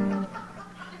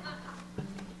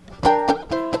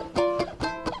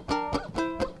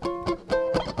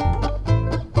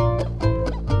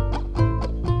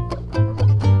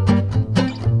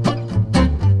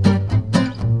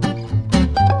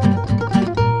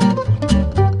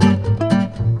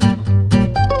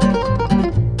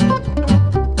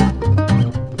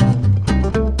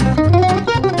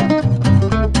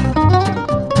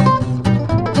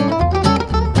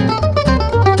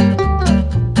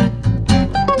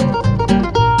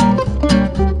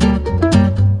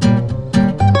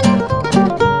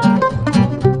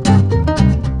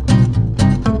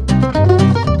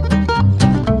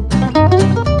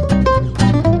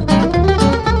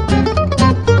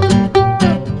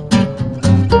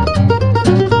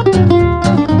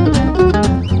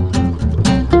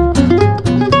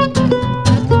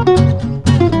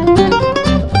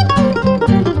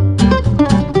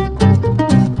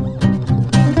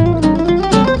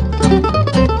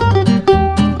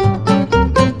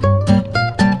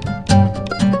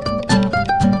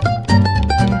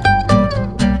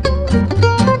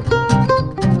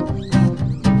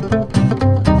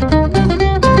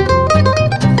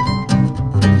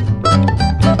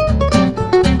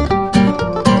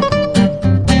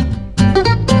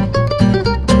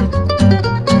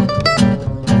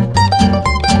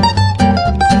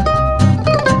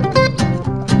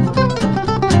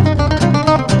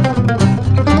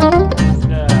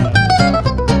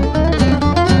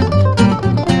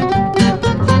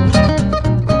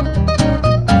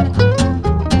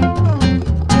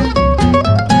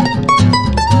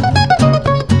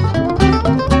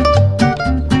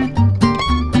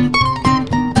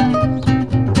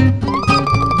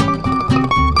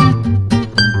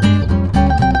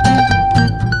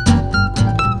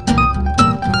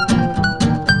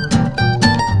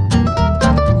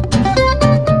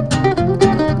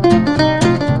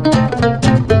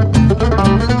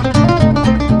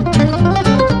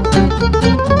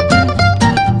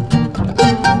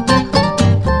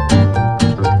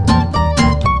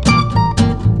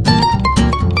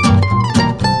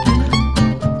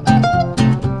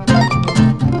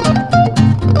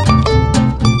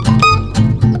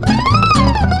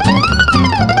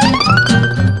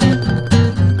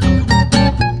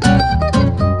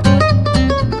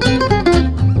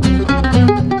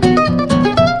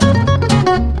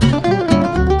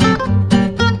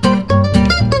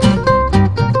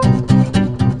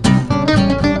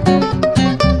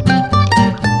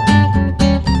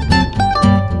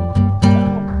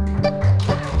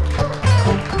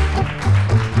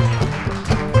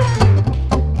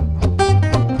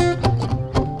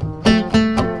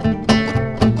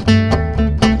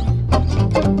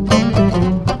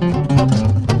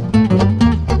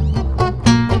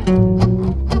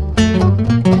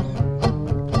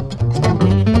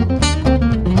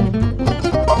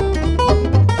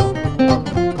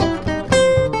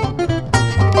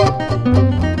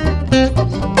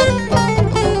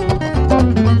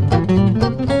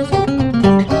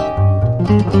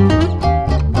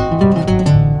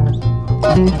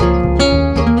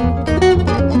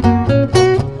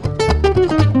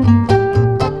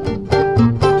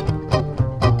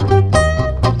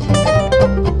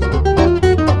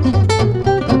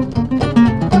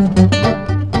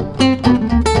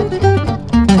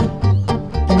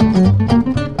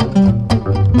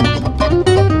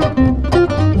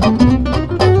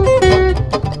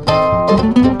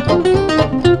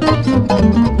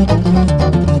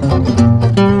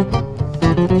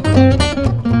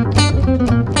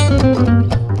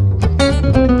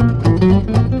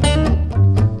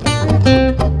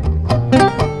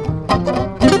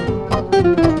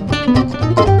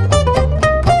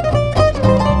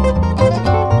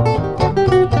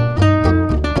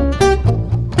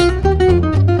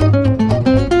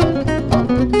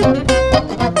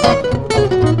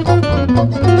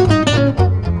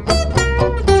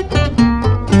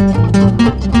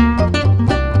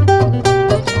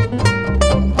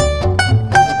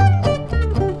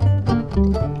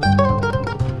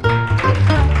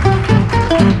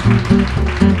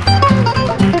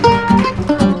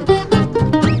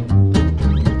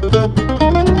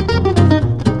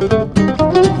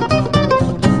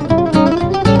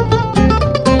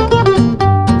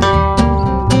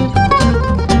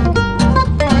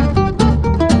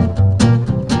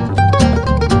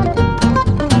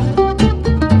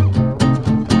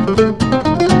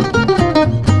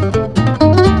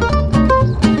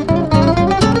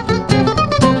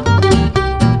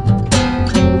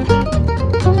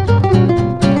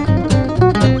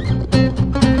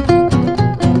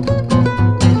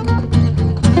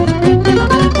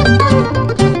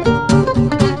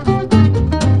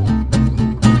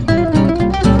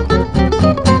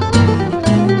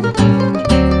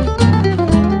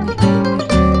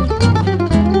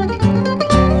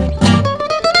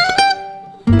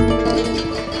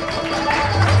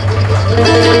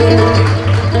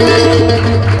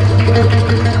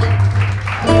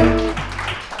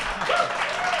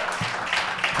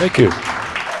 Thank you.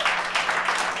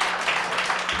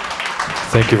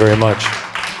 Thank you very much.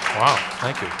 Wow,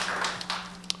 thank you.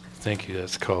 Thank you.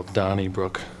 That's called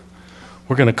Donnybrook.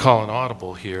 We're going to call an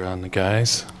audible here on the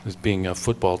guys. This being a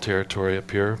football territory up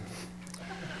here.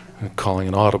 We're calling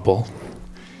an audible.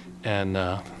 And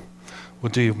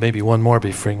we'll do maybe one more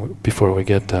before we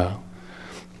get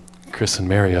Chris and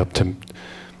Mary up.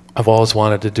 I've always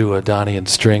wanted to do a Donnie and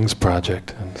Strings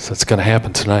project, and so it's going to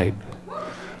happen tonight.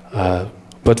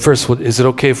 But first, is it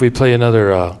okay if we play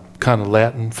another kind of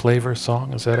Latin flavor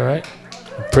song? Is that all right?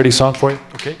 A pretty song for you?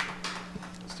 Okay.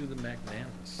 Let's do the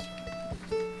Magnanimous.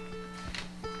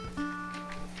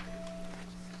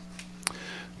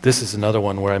 This is another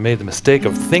one where I made the mistake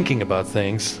of thinking about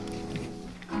things,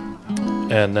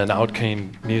 and then out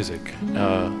came music.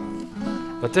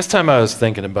 But this time I was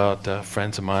thinking about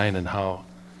friends of mine and how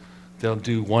they'll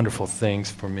do wonderful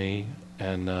things for me.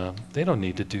 And they don't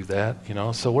need to do that, you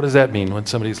know. So what does that mean when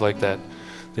somebody's like that?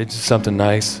 They do something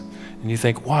nice, and you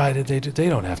think, why did they do? They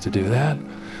don't have to do that.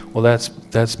 Well,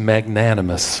 that's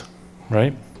magnanimous,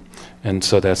 right? And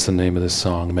so that's the name of this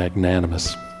song,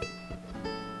 Magnanimous.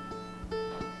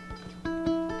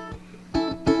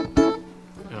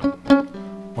 Yeah.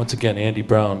 Once again, Andy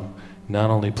Brown not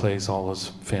only plays all those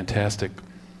fantastic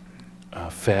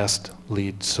fast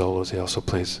lead solos, he also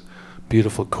plays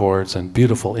beautiful chords and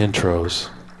beautiful intros.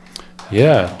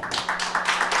 Yeah.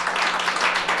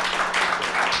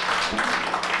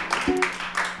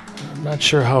 I'm not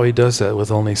sure how he does that with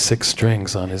only 6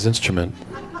 strings on his instrument.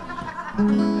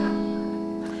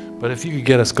 But if you could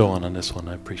get us going on this one,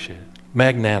 I appreciate it.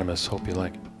 Magnanimous, hope you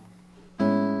like it.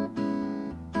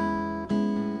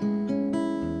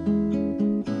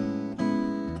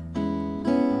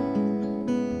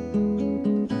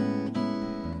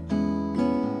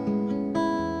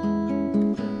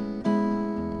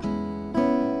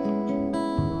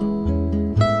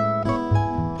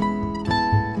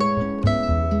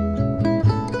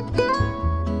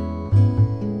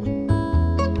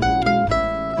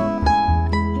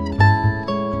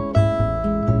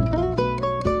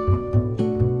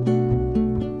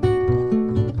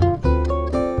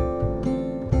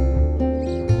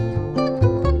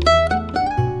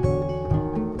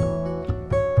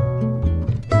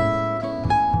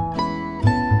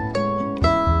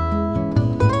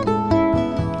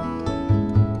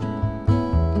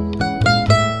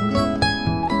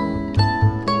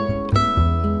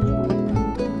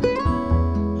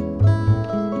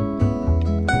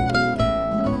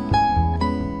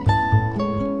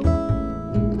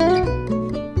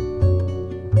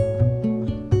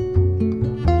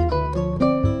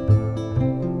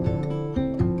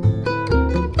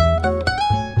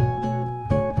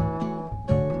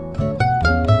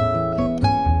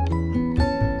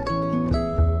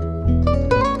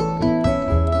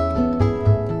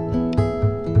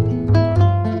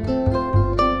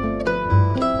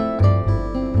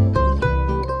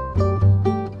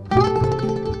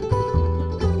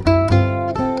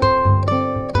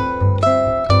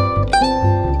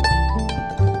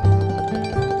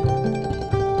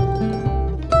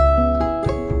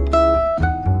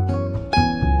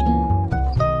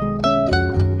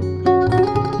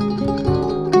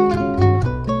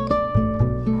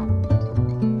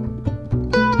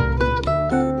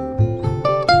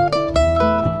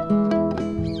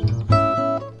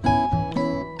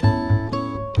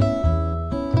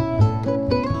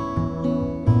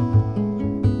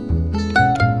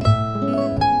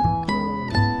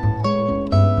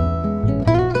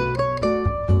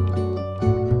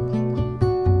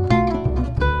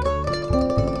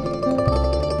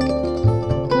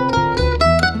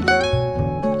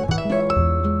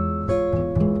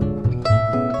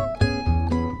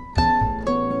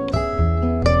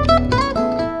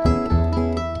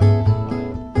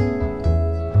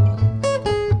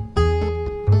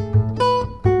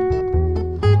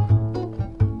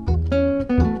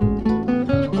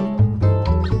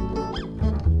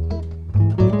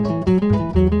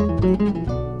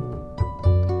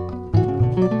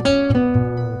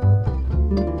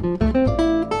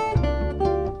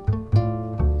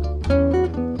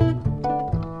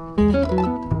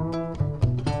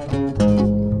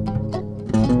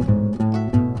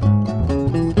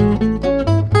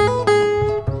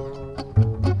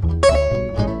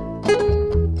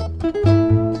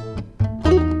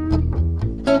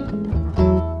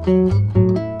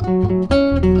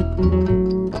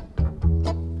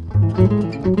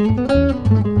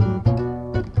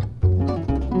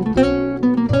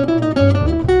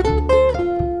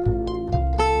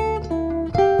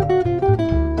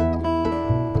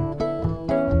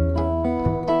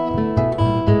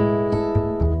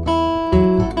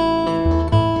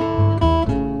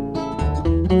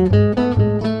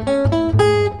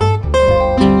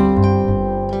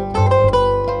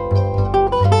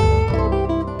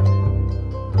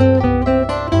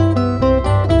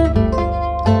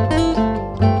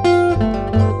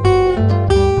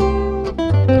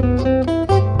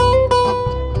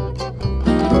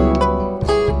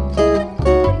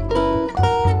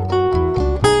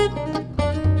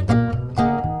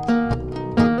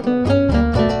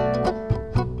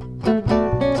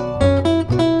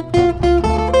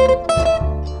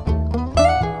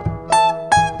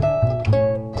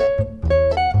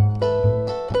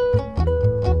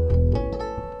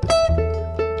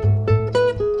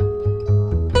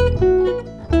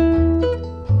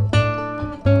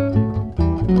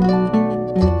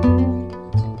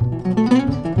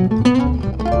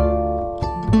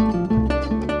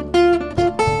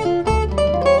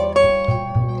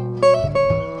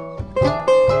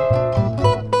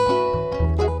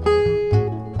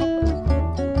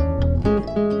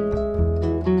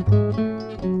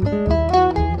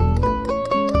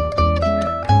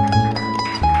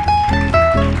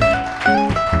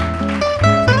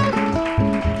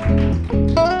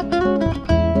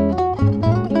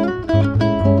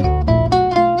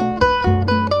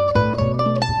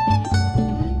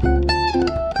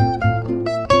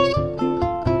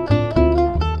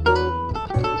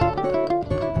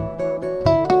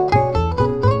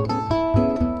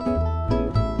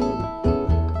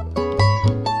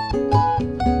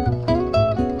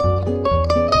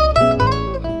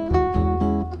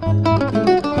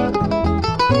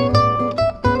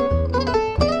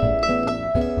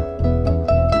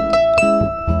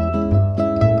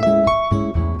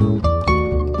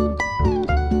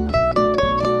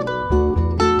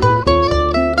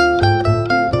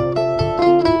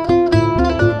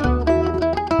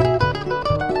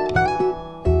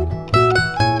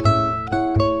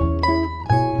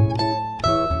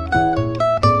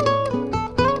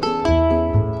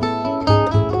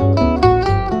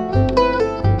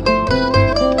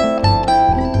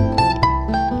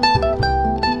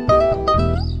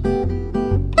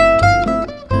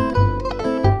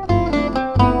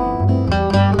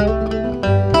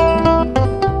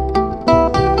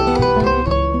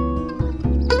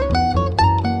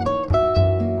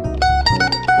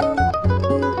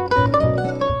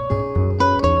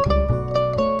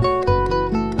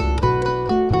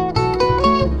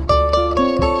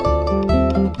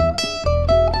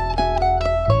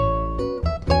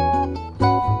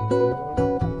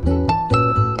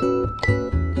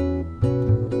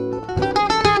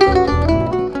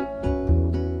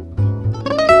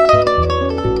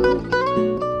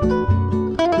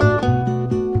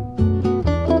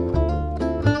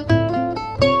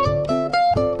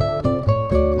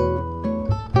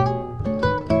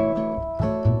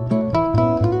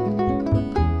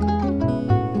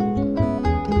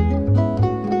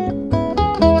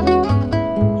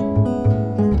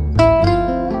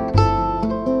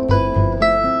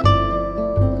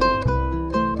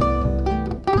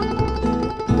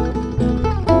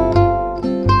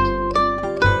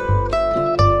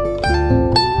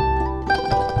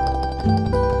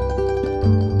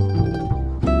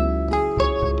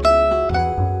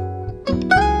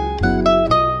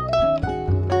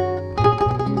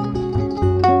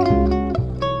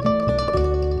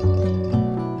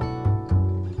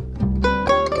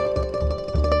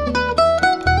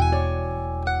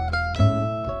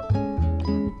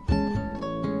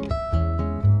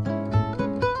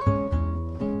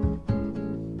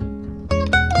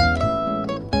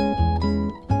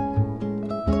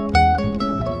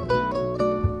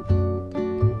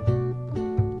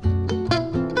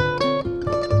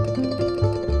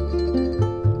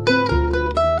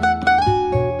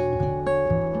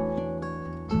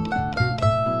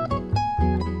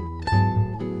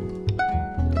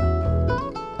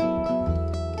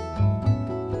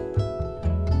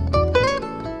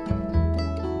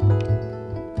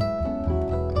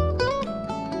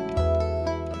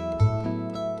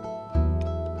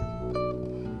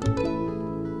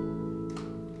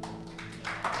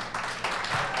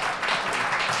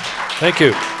 Thank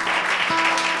you.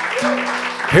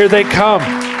 Here they come.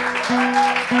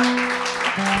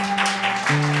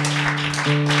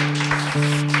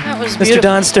 That was Mr. beautiful.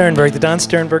 Don Sternberg, the Don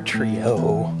Sternberg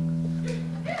Trio.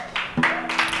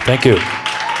 Thank you.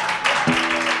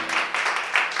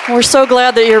 We're so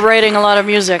glad that you're writing a lot of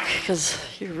music because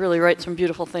you really write some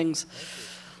beautiful things.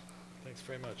 Thanks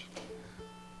very much.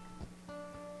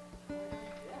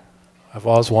 I've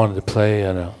always wanted to play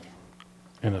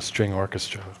in a string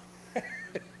orchestra.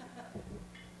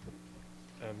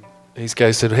 And these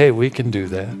guys said, "Hey, we can do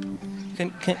that."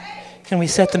 Can we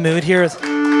set the mood here?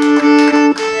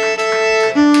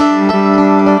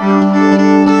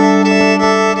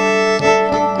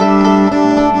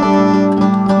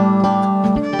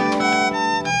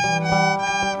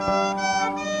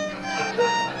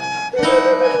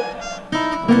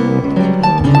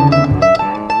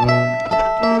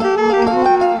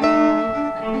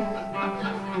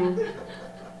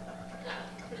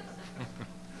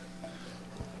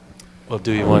 We'll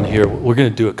do you one here. We're going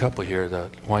to do a couple here to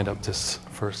wind up this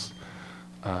first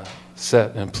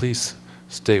set. And please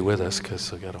stay with us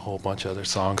because we've got a whole bunch of other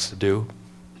songs to do,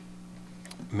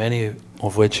 many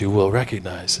of which you will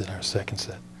recognize in our second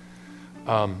set.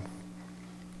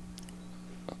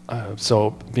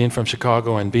 So being from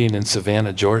Chicago and being in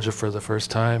Savannah, Georgia for the first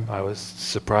time, I was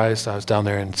surprised. I was down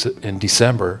there in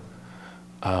December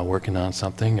working on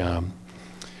something.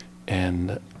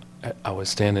 And I was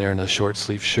standing there in a short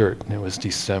sleeve shirt, and it was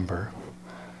December.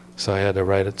 So I had to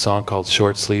write a song called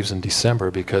Short Sleeves in December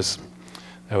because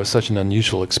that was such an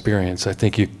unusual experience. I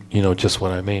think you know just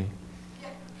what I mean.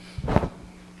 It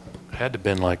had to have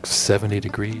been like 70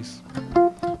 degrees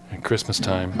at Christmas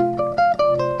time.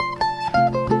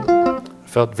 I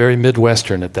felt very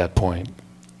Midwestern at that point.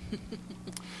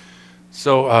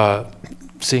 So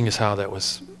seeing as how that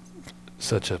was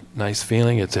such a nice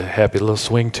feeling, it's a happy little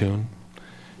swing tune.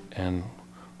 And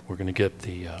we're going to get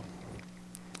the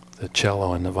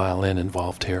cello and the violin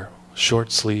involved here.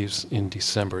 Short Sleeves in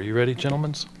December. You ready,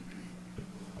 gentlemen?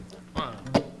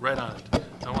 Right on it.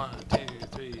 1, 2,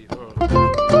 3,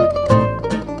 4.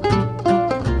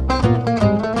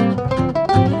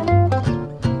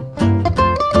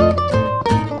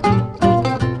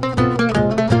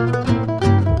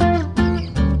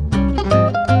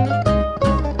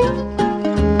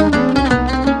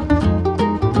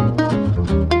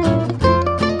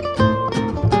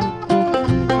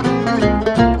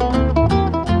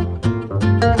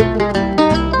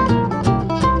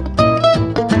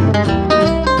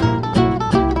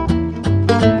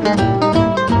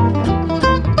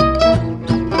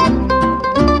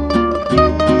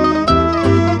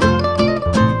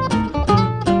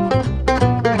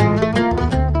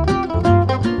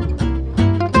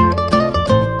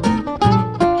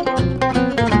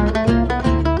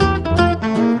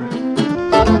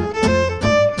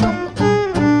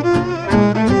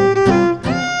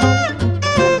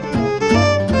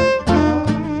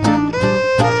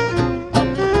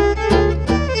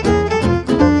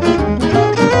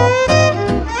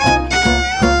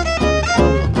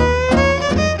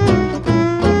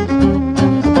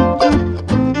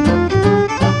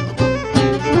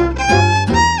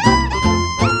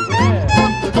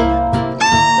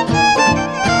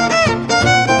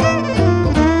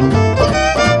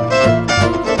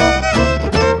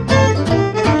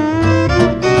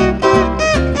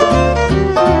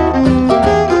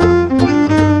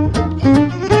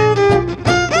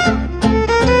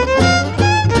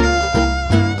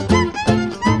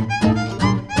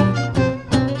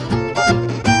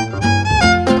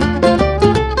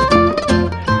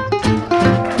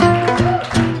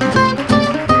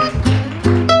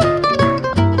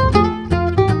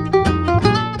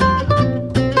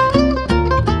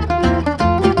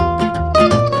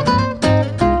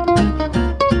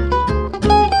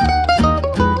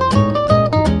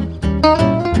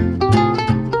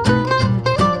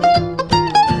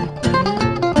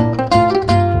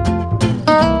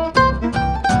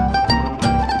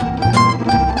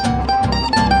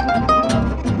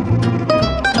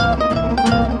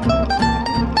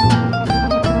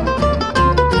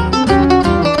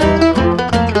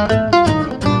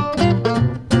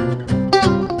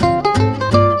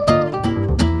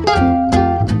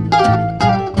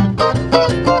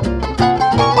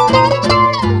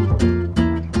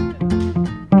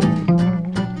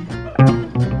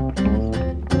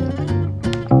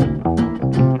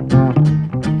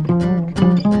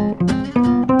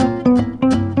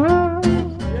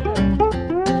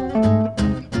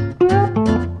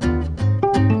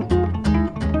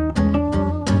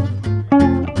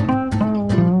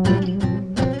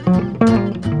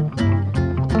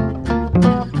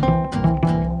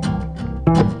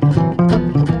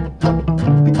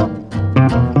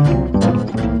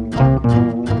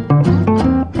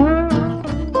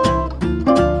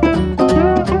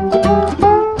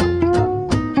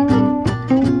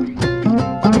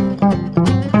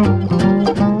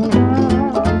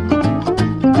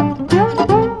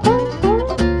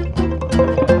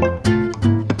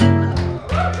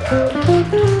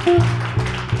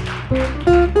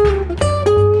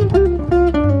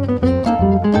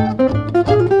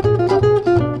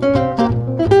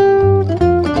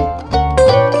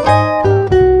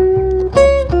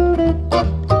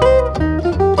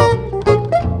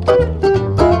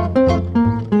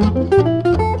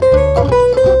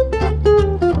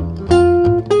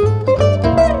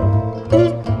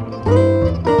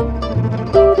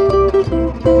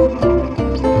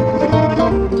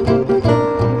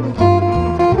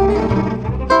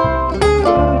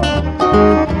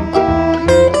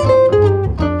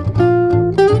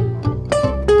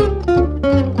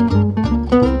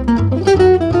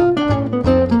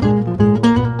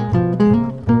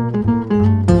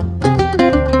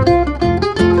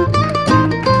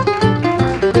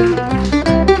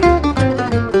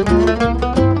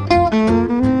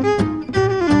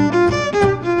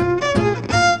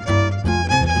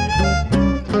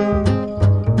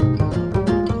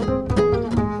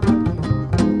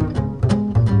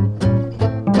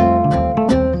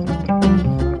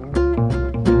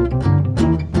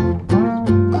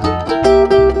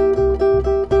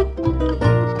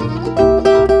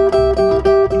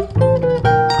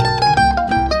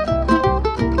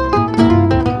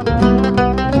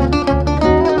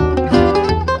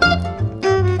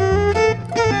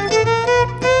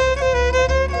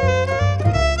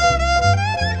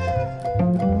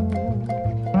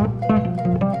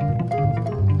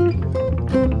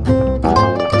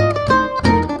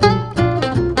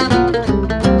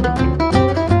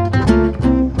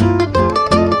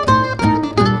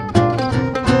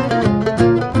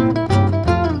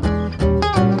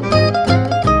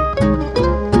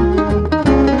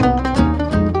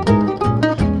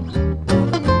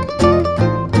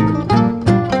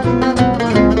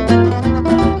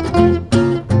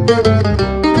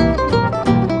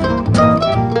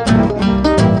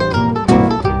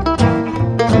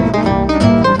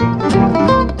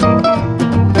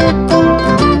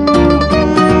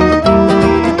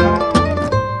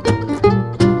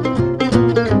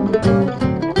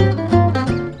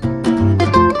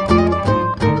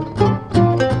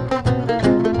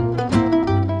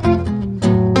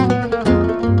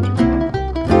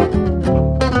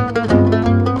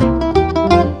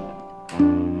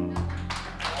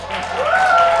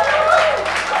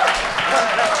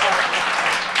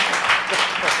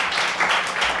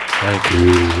 Thank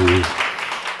you.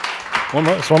 One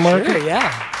more? Sure,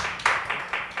 yeah.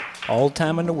 All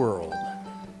time in the world.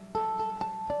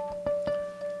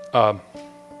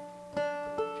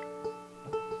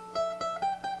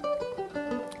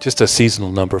 Just a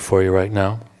seasonal number for you right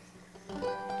now.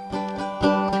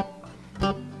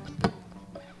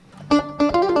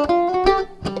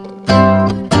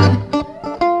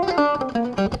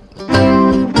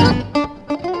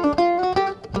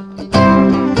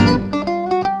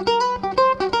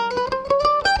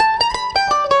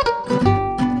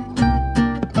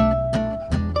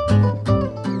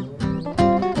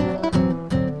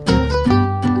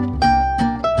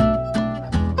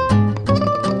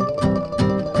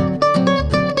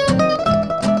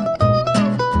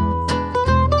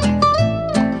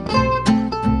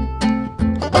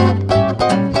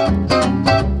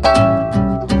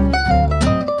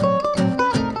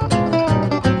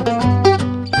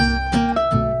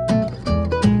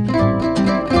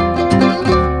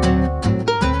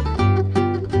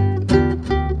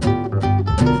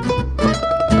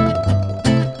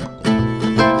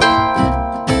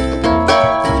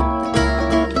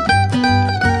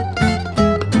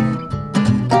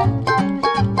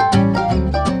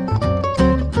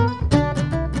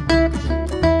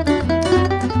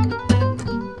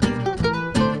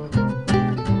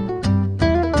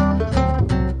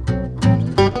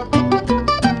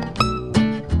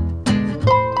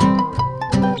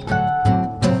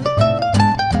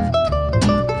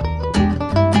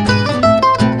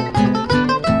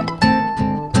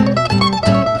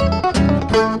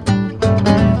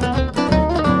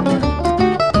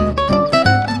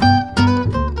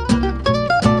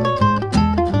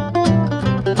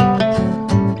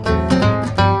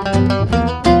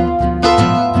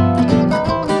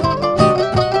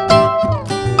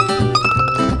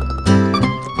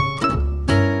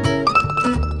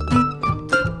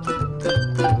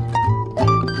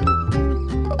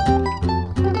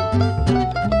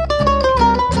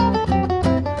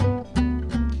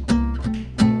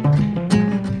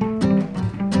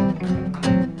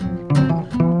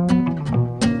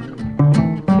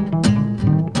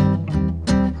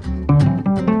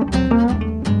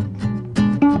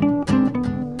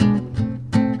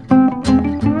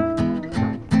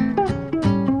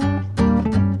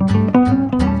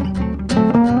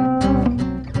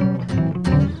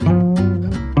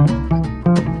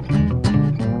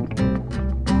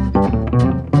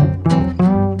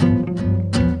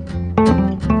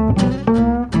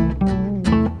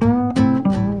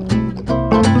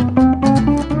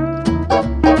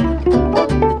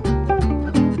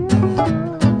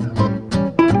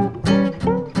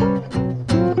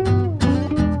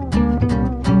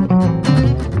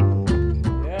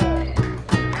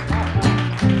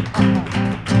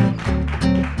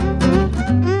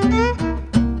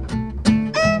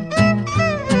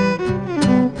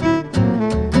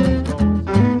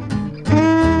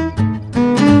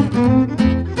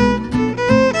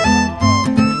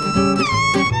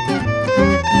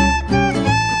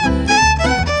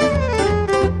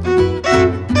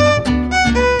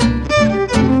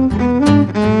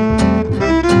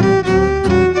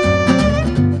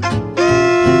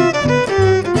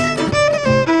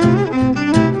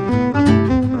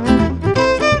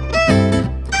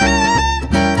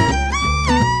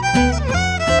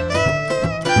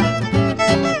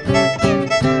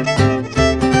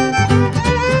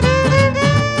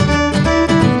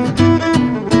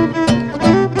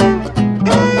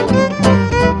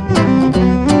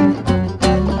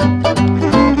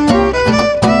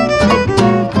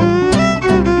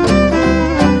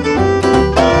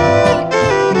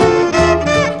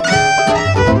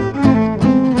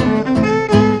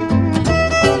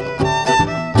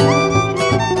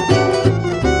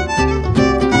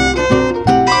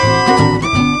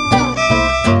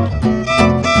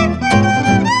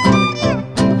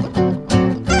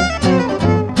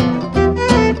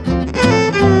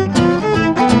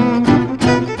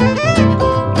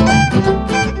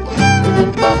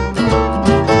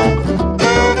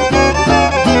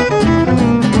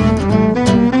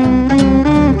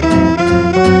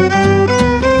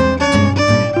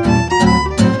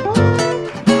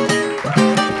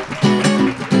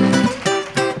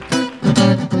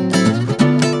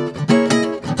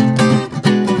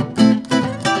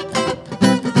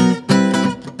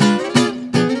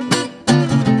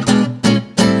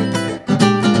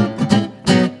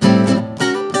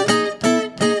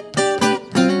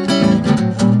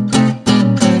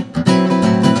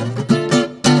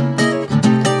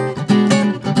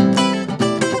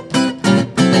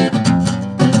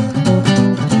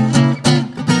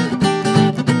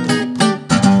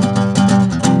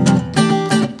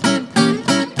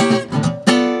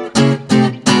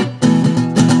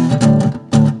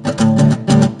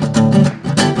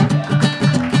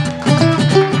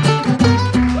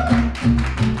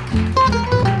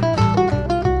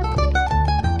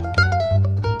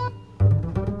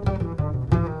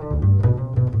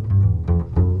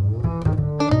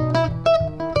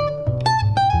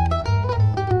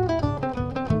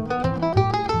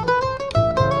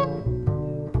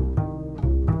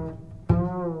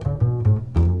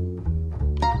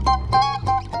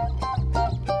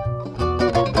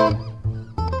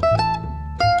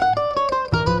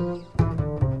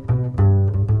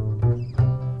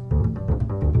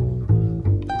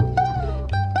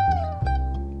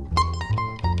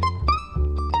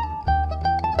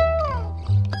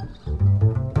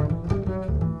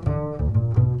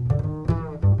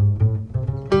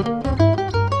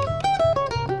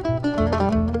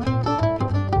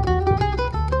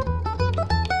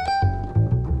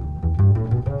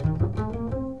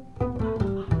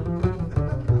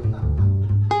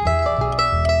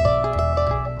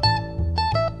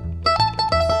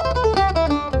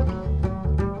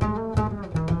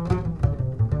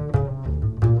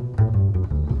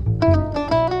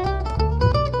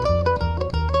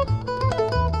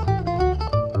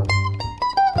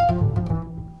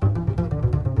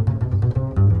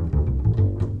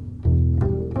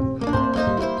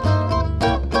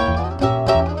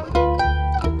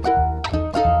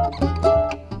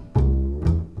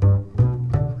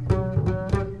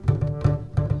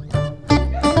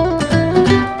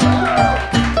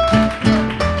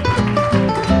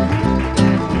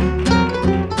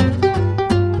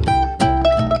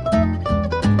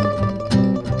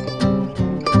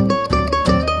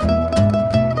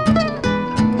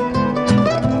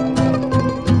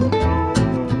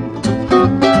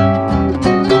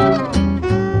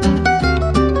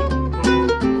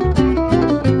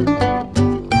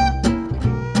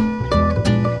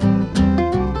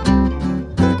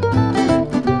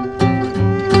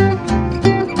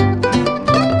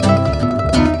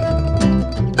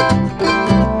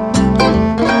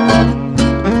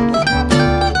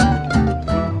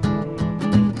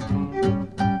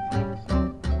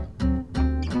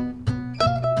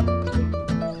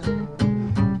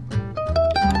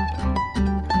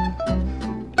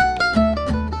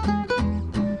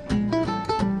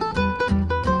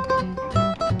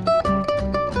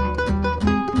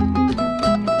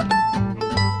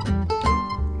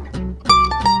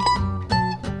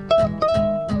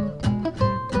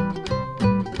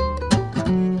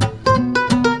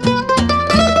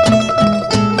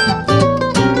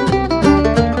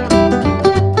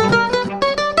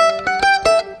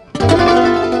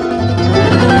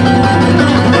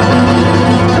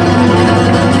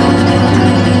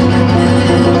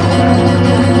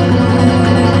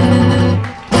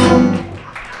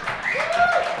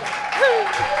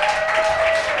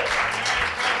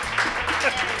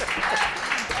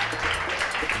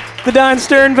 The Don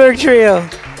Sternberg Trio.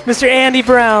 Mr. Andy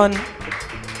Brown,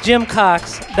 Jim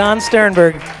Cox, Don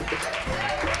Sternberg.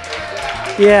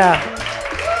 Yeah.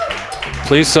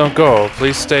 Please don't go.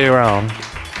 Please stay around.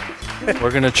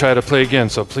 We're going to try to play again,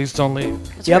 so please don't leave.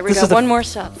 That's right, we this got is the one more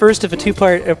set. first of a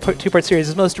two-part series.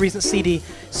 His most recent CD,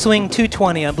 Swing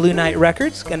 220 on Blue Knight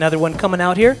Records. Got another one coming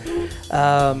out here.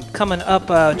 Coming up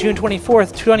June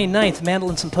 24th, 29th,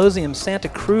 Mandolin Symposium, Santa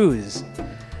Cruz.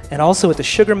 And also at the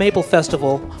Sugar Maple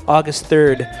Festival, August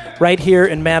 3rd, right here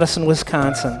in Madison,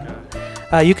 Wisconsin.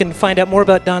 You can find out more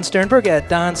about Don Sternberg at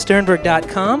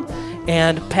donsternberg.com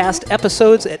and past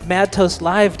episodes at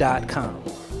madtoastlive.com.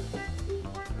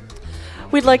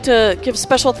 We'd like to give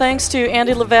special thanks to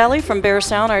Andy LaValle from Bear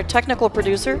Sound, our technical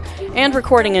producer and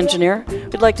recording engineer.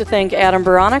 We'd like to thank Adam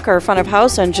Baronic, our front of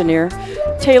house engineer,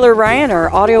 Taylor Ryan,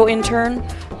 our audio intern,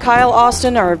 Kyle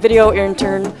Austin, our video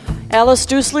intern, Alice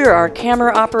Dusler, our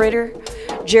camera operator,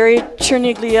 Jerry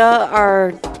Cherniglia,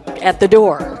 our at the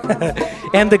door.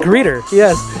 And the greeter,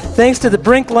 yes. Thanks to the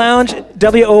Brink Lounge,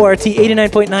 WORT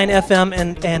 89.9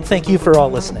 FM, and thank you for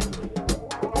all listening.